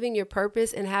about living your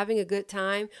purpose and having a good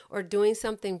time, or doing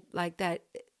something like that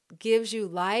gives you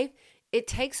life, it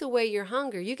takes away your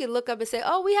hunger. You can look up and say,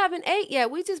 oh, we haven't ate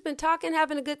yet. We've just been talking,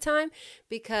 having a good time,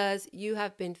 because you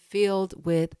have been filled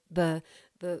with the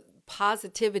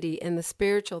positivity and the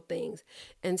spiritual things.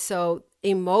 And so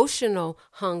emotional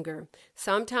hunger.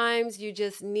 Sometimes you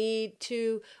just need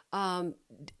to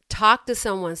talk to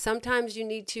someone. Sometimes you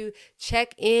need to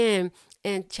check in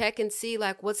and check and see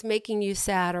like what's making you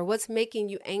sad or what's making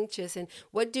you anxious and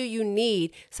what do you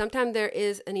need. Sometimes there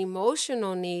is an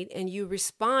emotional need and you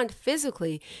respond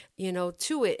physically,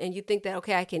 to it, and you think that,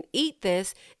 okay, I can eat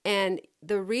this, and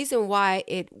the reason why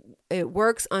it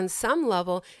works on some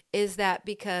level is that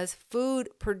because food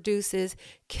produces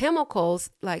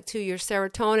chemicals like to your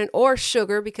serotonin or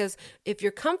sugar, because if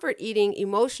you're comfort eating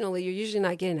emotionally, you're usually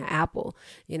not getting an apple.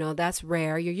 That's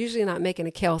rare. You're usually not making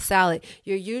a kale salad.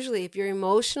 You're usually, if you're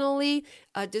emotionally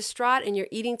distraught and you're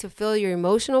eating to fill your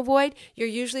emotional void, you're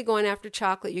usually going after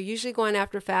chocolate. You're usually going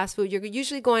after fast food. You're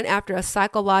usually going after a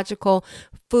psychological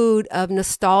food of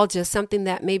nostalgia, something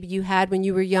that maybe you had when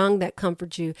you were young that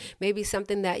comforts you. Maybe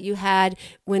something that you had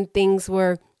when things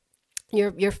were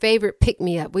your favorite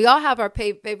pick-me-up. We all have our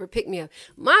favorite pick-me-up.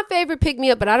 My favorite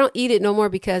pick-me-up, but I don't eat it no more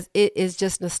because it is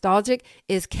just nostalgic,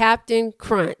 is Captain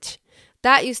Crunch.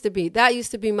 That used to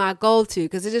be my go-to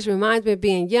because it just reminds me of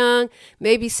being young,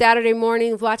 maybe Saturday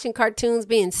mornings, watching cartoons,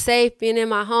 being safe, being in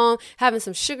my home, having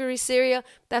some sugary cereal.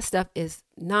 That stuff is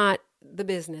not the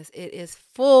business. It is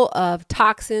full of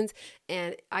toxins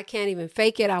and I can't even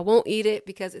fake it. I won't eat it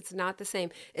because it's not the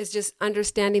same. It's just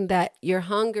understanding that your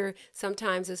hunger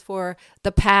sometimes is for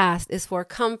the past, it's for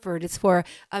comfort, it's for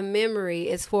a memory,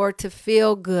 it's for to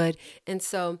feel good. And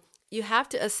so you have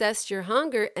to assess your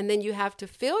hunger and then you have to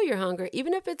feel your hunger,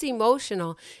 even if it's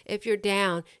emotional. If you're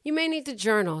down, you may need to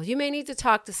journal. You may need to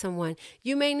talk to someone.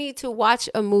 You may need to watch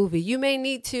a movie. You may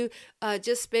need to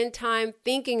just spend time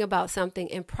thinking about something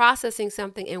and processing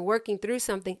something and working through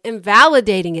something and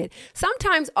validating it.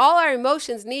 Sometimes all our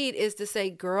emotions need is to say,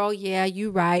 girl, yeah,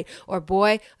 you right. Or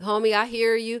boy, homie, I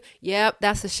hear you. Yep,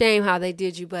 that's a shame how they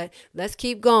did you, but let's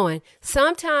keep going.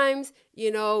 Sometimes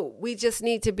we just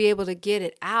need to be able to get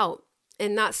it out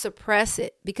and not suppress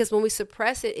it, because when we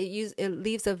suppress it, it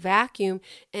leaves a vacuum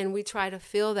and we try to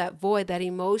fill that void, that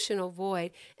emotional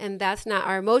void. And that's not,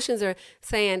 our emotions are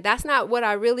saying, that's not what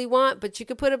I really want, but you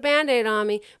could put a Band-Aid on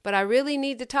me, but I really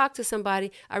need to talk to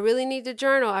somebody. I really need to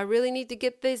journal. I really need to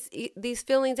get these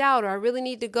feelings out, or I really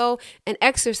need to go and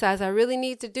exercise. I really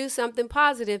need to do something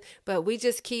positive, but we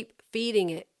just keep feeding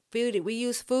it. We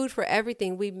use food for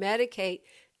everything. We medicate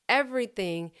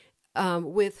everything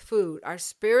with food. Our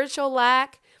spiritual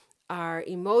lack, our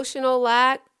emotional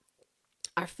lack,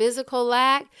 our physical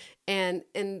lack. And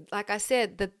like I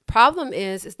said, the problem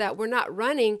is that we're not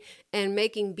running and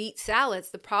making beet salads.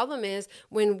 The problem is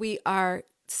when we are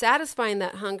satisfying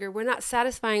that hunger, we're not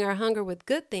satisfying our hunger with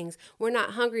good things. We're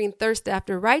not hungry and thirst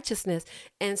after righteousness.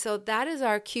 And so that is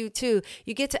our cue too.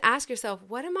 You get to ask yourself,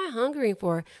 what am I hungering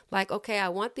for? Like, okay, I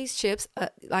want these chips.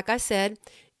 Like I said,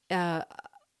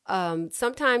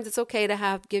 sometimes it's okay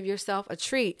to give yourself a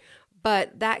treat,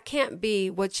 but that can't be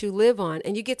what you live on.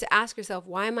 And you get to ask yourself,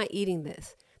 why am I eating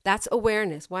this? That's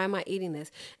awareness. Why am I eating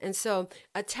this? And so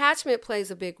attachment plays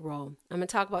a big role. I'm going to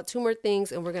talk about 2 more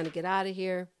things and we're going to get out of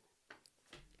here.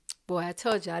 Boy, I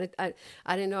told you, I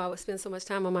didn't know I would spend so much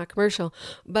time on my commercial,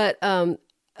 but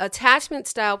attachment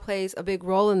style plays a big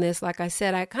role in this. Like I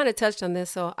said, I kind of touched on this,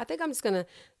 so I think I'm just going to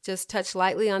just touch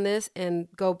lightly on this and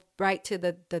go right to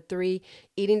the 3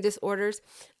 eating disorders,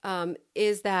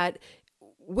 is that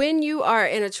when you are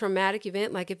in a traumatic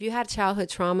event, like if you had childhood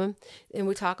trauma and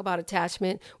we talk about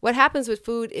attachment, what happens with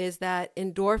food is that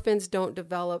endorphins don't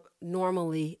develop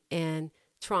normally in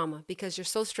trauma because you're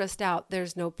so stressed out.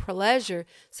 There's no pleasure,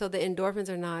 so the endorphins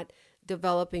are not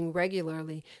developing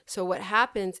regularly. So what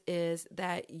happens is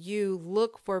that you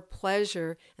look for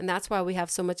pleasure, and that's why we have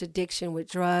so much addiction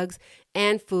with drugs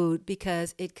and food,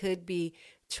 because it could be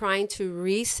trying to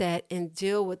reset and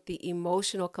deal with the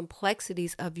emotional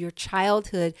complexities of your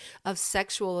childhood, of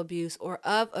sexual abuse or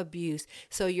of abuse.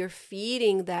 So you're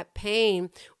feeding that pain,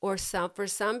 or for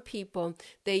some people,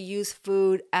 they use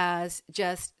food as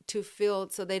just to feel,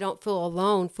 so they don't feel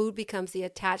alone. Food becomes the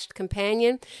attached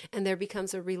companion and there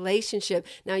becomes a relationship.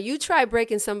 Now you try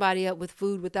breaking somebody up with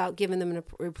food without giving them a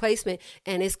replacement,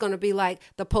 and it's going to be like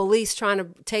the police trying to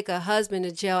take a husband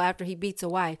to jail after he beats a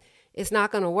wife. It's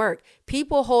not going to work.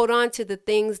 People hold on to the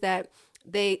things that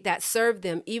serve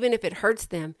them, even if it hurts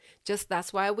them.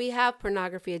 That's why we have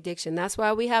pornography addiction. That's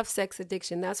why we have sex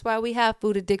addiction. That's why we have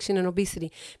food addiction and obesity,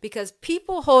 because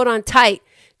people hold on tight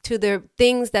to their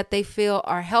things that they feel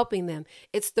are helping them.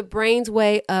 It's the brain's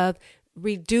way of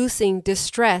reducing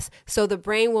distress. So the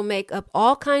brain will make up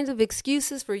all kinds of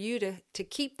excuses for you to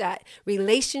keep that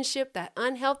relationship, that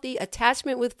unhealthy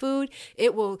attachment with food.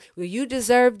 It will you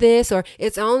deserve this, or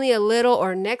it's only a little,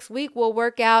 or next week we'll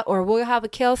work out, or we'll have a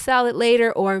kale salad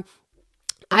later, or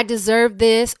I deserve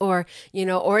this, or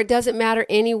it doesn't matter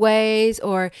anyways,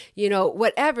 or,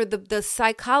 whatever. The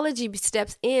psychology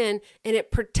steps in and it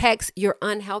protects your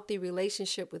unhealthy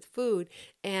relationship with food.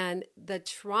 And the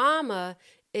trauma,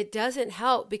 it doesn't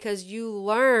help because you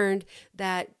learned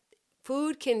that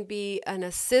food can be an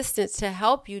assistance to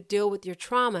help you deal with your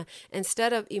trauma.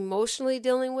 Instead of emotionally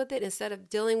dealing with it, instead of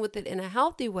dealing with it in a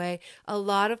healthy way, a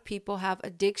lot of people have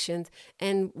addictions,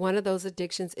 and one of those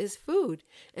addictions is food.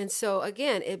 And so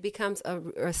again, it becomes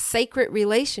a sacred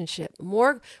relationship,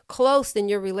 more close than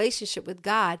your relationship with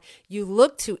God. You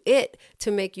look to it to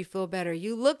make you feel better.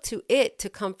 You look to it to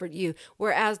comfort you.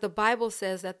 Whereas the Bible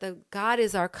says that the God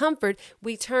is our comfort,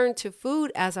 we turn to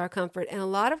food as our comfort. And a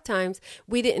lot of times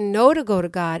we didn't know to go to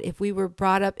God if we were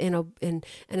brought up in an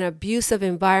abusive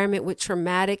environment with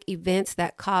traumatic events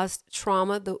that caused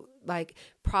trauma, like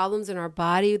problems in our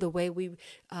body, the way we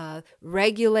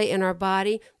regulate in our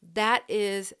body. That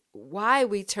is why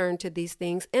we turn to these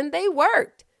things, and they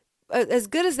worked. As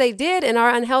good as they did in our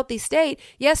unhealthy state,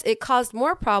 yes, it caused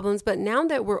more problems, but now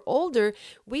that we're older,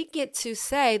 we get to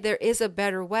say there is a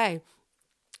better way.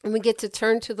 And we get to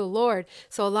turn to the Lord.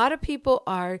 So a lot of people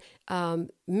are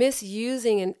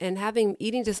misusing and having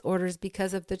eating disorders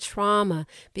because of the trauma,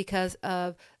 because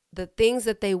of the things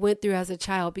that they went through as a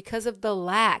child, because of the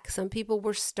lack. Some people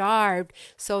were starved.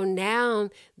 So now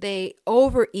they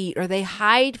overeat or they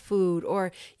hide food,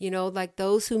 or, like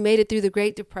those who made it through the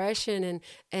Great Depression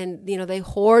and they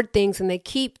hoard things and they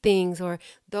keep things, or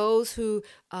those who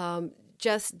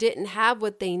just didn't have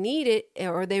what they needed,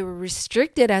 or they were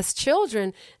restricted as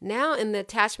children. Now in the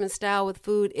attachment style with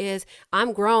food is,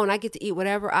 I'm grown, I get to eat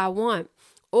whatever I want.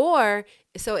 Or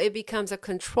so it becomes a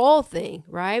control thing,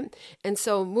 right? And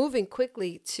so moving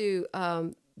quickly to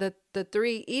the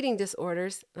 3 eating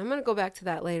disorders, I'm going to go back to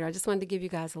that later. I just wanted to give you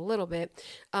guys a little bit.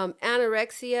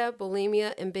 Anorexia,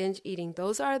 bulimia, and binge eating.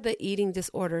 Those are the eating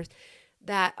disorders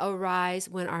that arise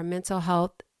when our mental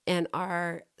health and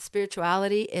our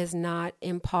spirituality is not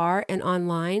in par and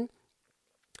online.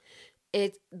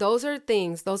 Those are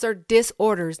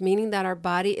disorders, meaning that our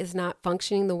body is not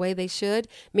functioning the way they should,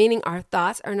 meaning our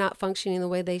thoughts are not functioning the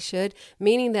way they should,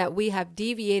 meaning that we have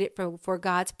deviated for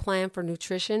God's plan for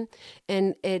nutrition.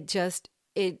 And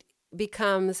it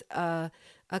becomes a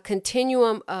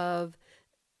continuum of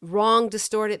wrong,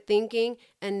 distorted thinking.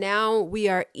 And now we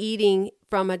are eating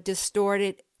from a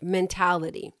distorted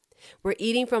mentality. We're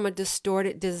eating from a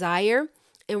distorted desire,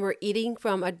 and we're eating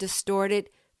from a distorted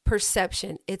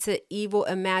perception. It's an evil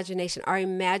imagination. Our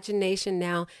imagination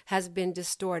now has been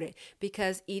distorted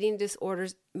because eating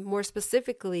disorders, more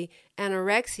specifically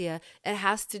anorexia, it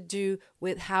has to do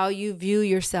with how you view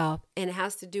yourself, and it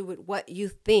has to do with what you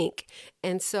think.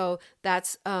 And so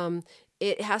that's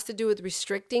it has to do with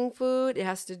restricting food. It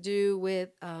has to do with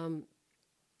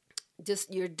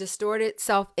just your distorted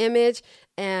self-image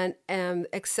and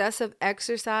excessive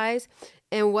exercise.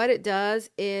 And what it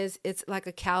does is it's like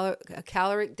a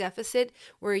caloric deficit,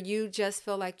 where you just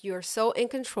feel like you're so in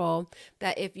control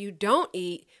that if you don't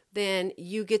eat, then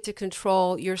you get to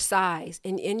control your size.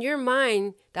 And in your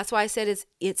mind, that's why I said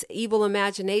it's evil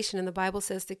imagination. And the Bible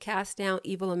says to cast down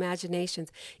evil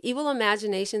imaginations. Evil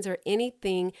imaginations are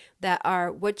anything that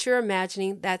are what you're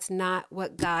imagining that's not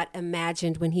what God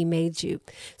imagined when he made you.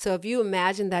 So if you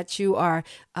imagine that you are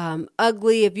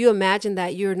ugly, if you imagine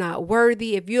that you're not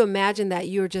worthy, if you imagine that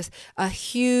you're just a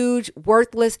huge,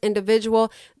 worthless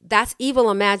individual, that's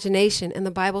evil imagination. And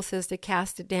the Bible says to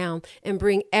cast it down and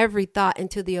bring every thought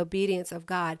into the obedience of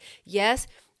God. Yes,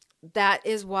 that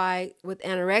is why with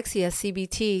anorexia,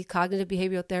 CBT, cognitive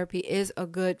behavioral therapy, is a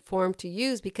good form to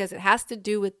use, because it has to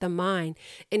do with the mind.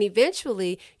 And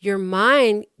eventually your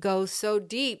mind goes so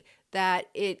deep that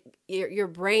your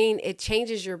brain, it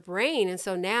changes your brain. And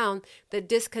so now the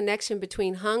disconnection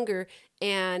between hunger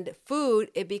and food,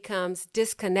 it becomes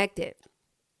disconnected.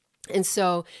 And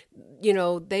so,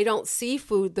 they don't see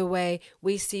food the way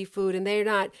we see food. And they're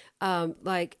not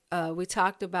we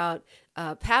talked about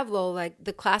Pavlov, like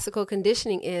the classical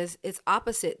conditioning it's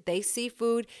opposite. They see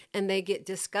food and they get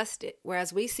disgusted,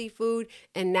 whereas we see food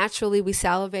and naturally we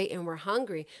salivate and we're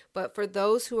hungry. But for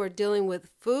those who are dealing with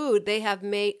food, they have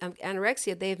made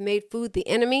anorexia, they have made food the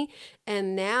enemy,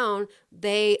 and now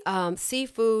they see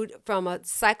food from a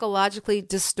psychologically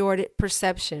distorted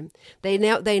perception. They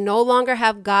no longer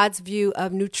have God's view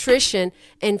of nutrition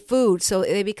and food, so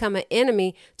they become an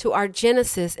enemy to our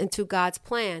Genesis and to God's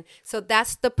plan. So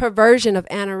that's the perversion of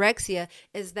anorexia,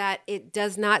 is that it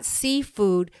does not see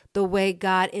food the way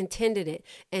God intended it.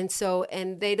 And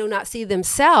they do not see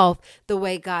themselves the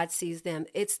way God sees them.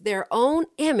 It's their own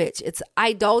image. It's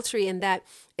idolatry in that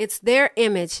it's their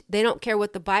image. They don't care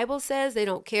what the Bible says. They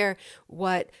don't care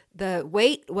what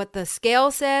the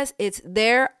scale says.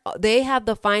 They have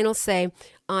the final say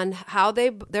on how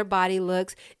their body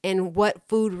looks and what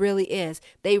food really is.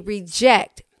 They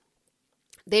reject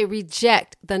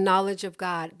the knowledge of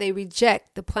God. They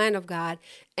reject the plan of God.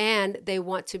 and they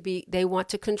want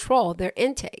to control their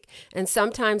intake. And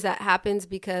sometimes that happens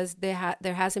because there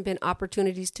hasn't been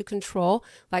opportunities to control,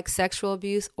 like sexual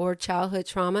abuse or childhood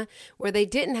trauma, where they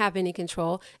didn't have any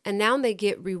control, and now they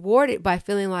get rewarded by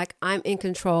feeling like I'm in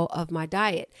control of my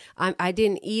diet. I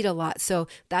didn't eat a lot, so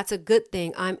that's a good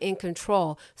thing. I'm in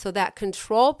control. So that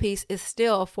control piece is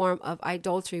still a form of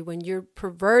idolatry when you're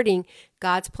perverting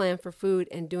God's plan for food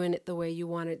and doing it the way you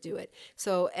want to do it.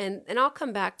 So, and I'll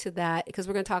come back to that because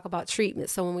we're going to talk about treatment.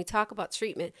 So when we talk about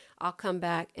treatment, I'll come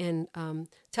back and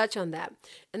touch on that.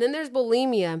 And then there's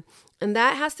bulimia, and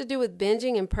that has to do with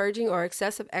binging and purging or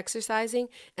excessive exercising.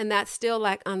 And that's still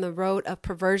like on the road of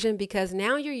perversion because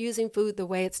now you're using food the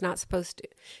way it's not supposed to.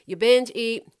 You binge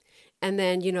eat. And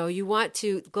then, you want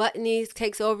to, gluttony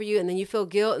takes over you, and then you feel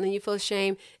guilt, and then you feel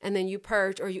shame, and then you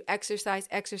purge, or you exercise,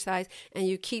 and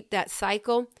you keep that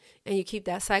cycle,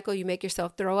 you make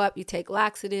yourself throw up, you take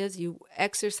laxatives, you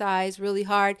exercise really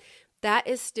hard. That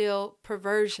is still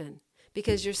perversion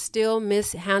because you're still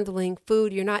mishandling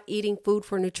food. You're not eating food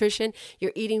for nutrition.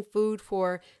 You're eating food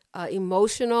for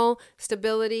emotional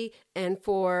stability and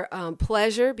for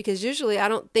pleasure, because usually I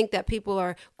don't think that people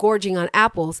are gorging on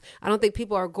apples. I don't think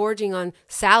people are gorging on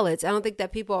salads. I don't think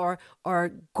that people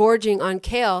are gorging on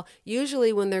kale.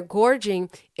 Usually when they're gorging,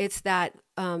 it's that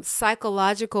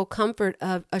psychological comfort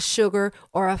of a sugar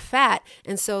or a fat.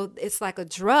 And so it's like a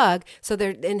drug. So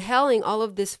they're inhaling all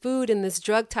of this food and this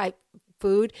drug type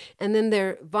food, and then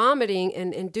they're vomiting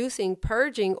and inducing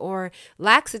purging or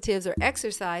laxatives or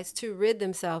exercise to rid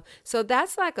themselves. So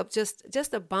that's like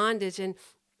just a bondage, and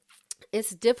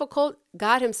it's difficult.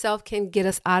 God himself can get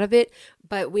us out of it,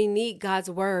 but we need God's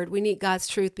word. We need God's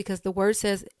truth, because the word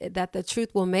says that the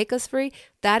truth will make us free.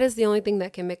 That is the only thing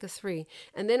that can make us free.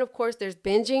 And then, of course, there's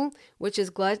binging, which is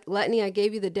gluttony. I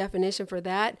gave you the definition for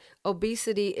that.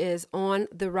 Obesity is on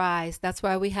the rise. That's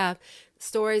why we have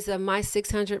stories of My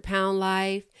 600-Pound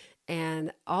Life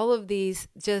and all of these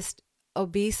just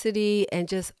obesity and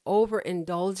just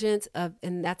overindulgence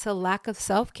and that's a lack of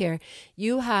self-care.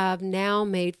 You have now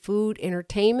made food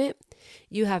entertainment.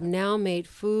 You have now made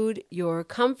food your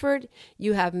comfort.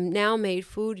 You have now made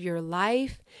food your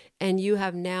life, and you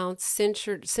have now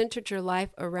centered your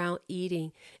life around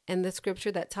eating. And the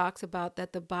scripture that talks about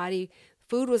that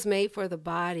food was made for the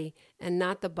body and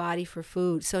not the body for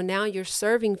food. So now you're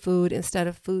serving food instead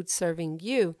of food serving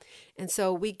you. And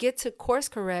so we get to course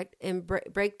correct and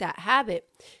break that habit.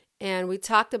 And we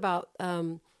talked about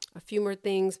a few more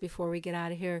things before we get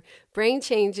out of here. Brain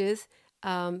changes.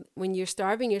 When you're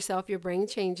starving yourself, your brain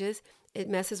changes. It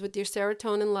messes with your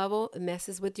serotonin level. It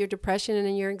messes with your depression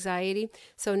and your anxiety.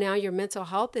 So now your mental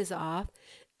health is off.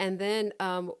 And then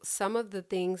some of the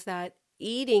things that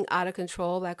eating out of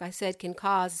control, like I said, can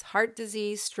cause heart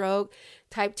disease, stroke,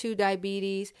 type 2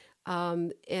 diabetes,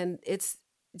 and it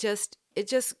just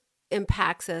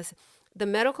impacts us. The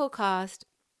medical cost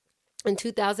in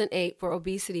 2008 for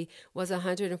obesity was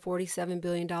 $147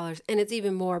 billion. And it's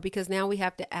even more because now we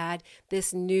have to add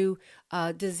this new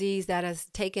disease that has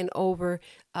taken over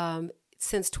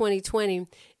since 2020.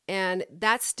 And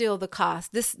that's still the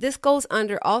cost. This goes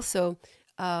under also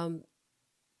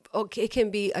it can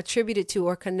be attributed to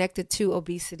or connected to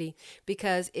obesity,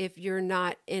 because if you're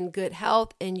not in good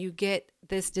health and you get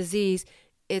this disease,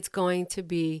 it's going to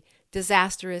be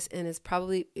disastrous, and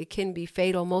it can be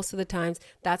fatal most of the times.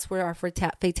 That's where our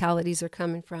fatalities are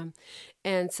coming from.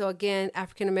 And so again,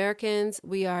 African Americans,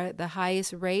 we are the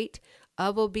highest rate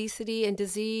of obesity and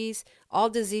disease. All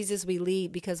diseases we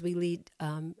lead because we lead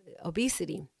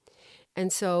obesity.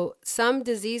 And so some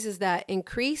diseases that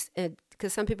increase,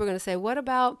 because some people are going to say, what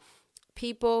about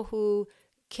people who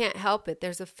can't help it?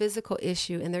 There's a physical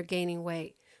issue and they're gaining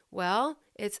weight. Well,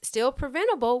 it's still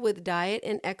preventable with diet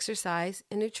and exercise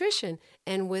and nutrition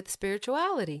and with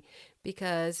spirituality,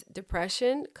 because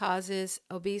depression causes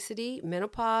obesity,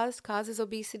 menopause causes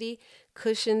obesity,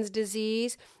 Cushing's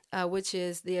disease, which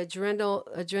is the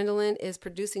adrenaline is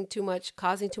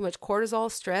causing too much cortisol,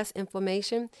 stress,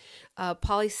 inflammation,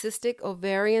 polycystic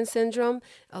ovarian syndrome.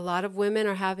 A lot of women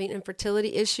are having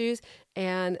infertility issues,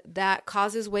 and that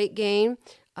causes weight gain.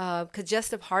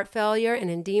 Congestive heart failure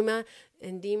and edema,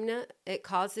 it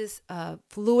causes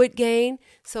fluid gain.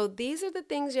 So these are the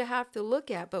things you have to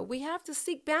look at, but we have to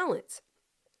seek balance.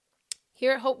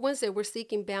 Here at Hope Wednesday, we're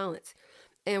seeking balance,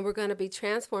 and we're going to be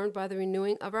transformed by the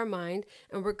renewing of our mind,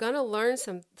 and we're going to learn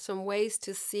some ways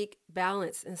to seek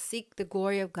balance and seek the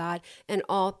glory of God in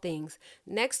all things.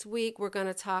 Next week, we're going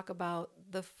to talk about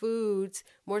the foods,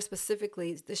 more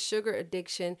specifically the sugar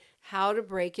addiction, how to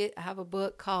break it. I have a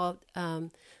book called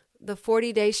The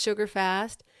 40-Day Sugar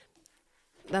Fast.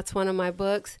 That's one of my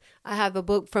books. I have a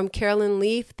book from Carolyn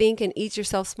Leaf, Think and Eat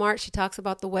Yourself Smart. She talks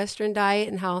about the Western diet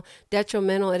and how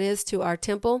detrimental it is to our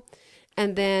temple.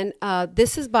 And then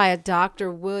this is by a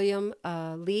Dr. William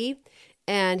Lee.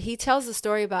 And he tells the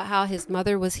story about how his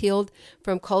mother was healed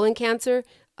from colon cancer.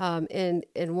 And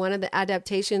one of the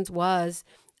adaptations was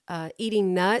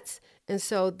eating nuts. And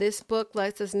so this book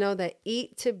lets us know that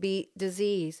eat to beat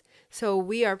disease. So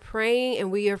we are praying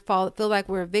and we feel like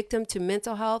we're a victim to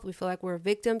mental health. We feel like we're a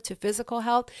victim to physical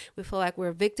health. We feel like we're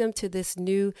a victim to this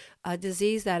new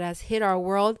disease that has hit our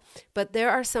world. But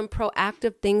there are some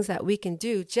proactive things that we can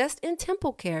do just in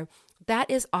temple care. That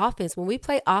is offense. When we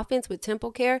play offense with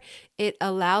temple care, it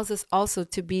allows us also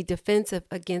to be defensive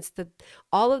against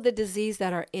all of the disease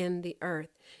that are in the earth.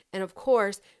 And of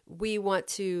course, we want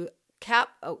to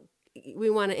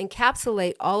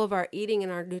encapsulate all of our eating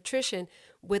and our nutrition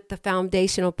with the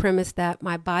foundational premise that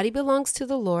my body belongs to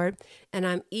the Lord and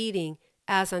I'm eating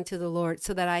as unto the Lord,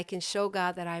 so that I can show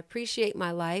God that I appreciate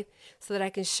my life, so that I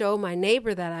can show my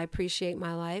neighbor that I appreciate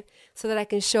my life, so that I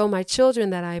can show my children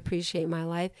that I appreciate my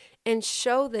life, and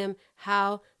show them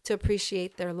how to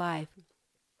appreciate their life.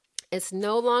 It's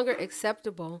no longer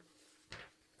acceptable.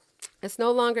 It's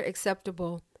no longer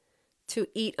acceptable to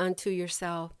eat unto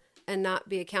yourself and not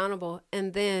be accountable.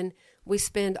 And then we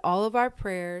spend all of our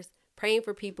prayers praying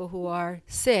for people who are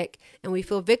sick, and we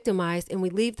feel victimized, and we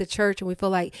leave the church and we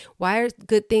feel like, why are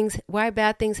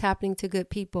bad things happening to good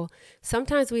people?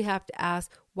 Sometimes we have to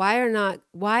ask, why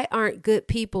aren't good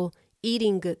people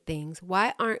eating good things?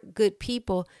 Why aren't good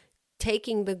people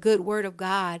taking the good word of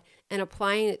God and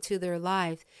applying it to their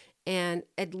lives and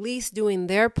at least doing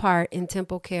their part in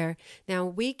temple care? Now,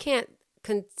 we can't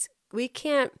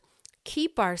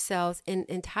keep ourselves in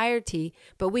entirety,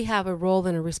 but we have a role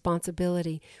and a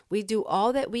responsibility. We do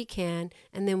all that we can,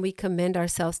 and then we commend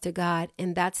ourselves to God,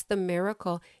 and that's the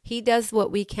miracle. He does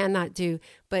what we cannot do,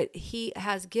 but He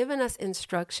has given us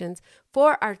instructions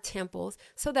for our temples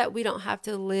so that we don't have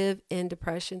to live in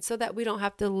depression, so that we don't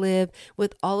have to live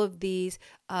with all of these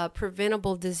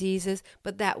preventable diseases,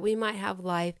 but that we might have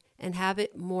life and have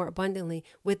it more abundantly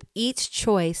with each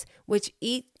choice, with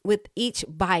each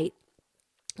bite.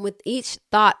 With each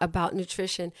thought about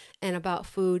nutrition and about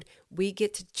food, we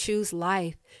get to choose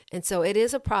life. And so it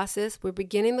is a process. We're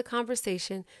beginning the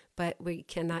conversation, but we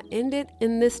cannot end it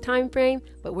in this time frame,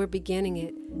 but we're beginning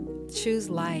it. Choose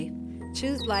life.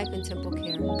 Choose life in temple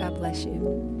care. God bless you.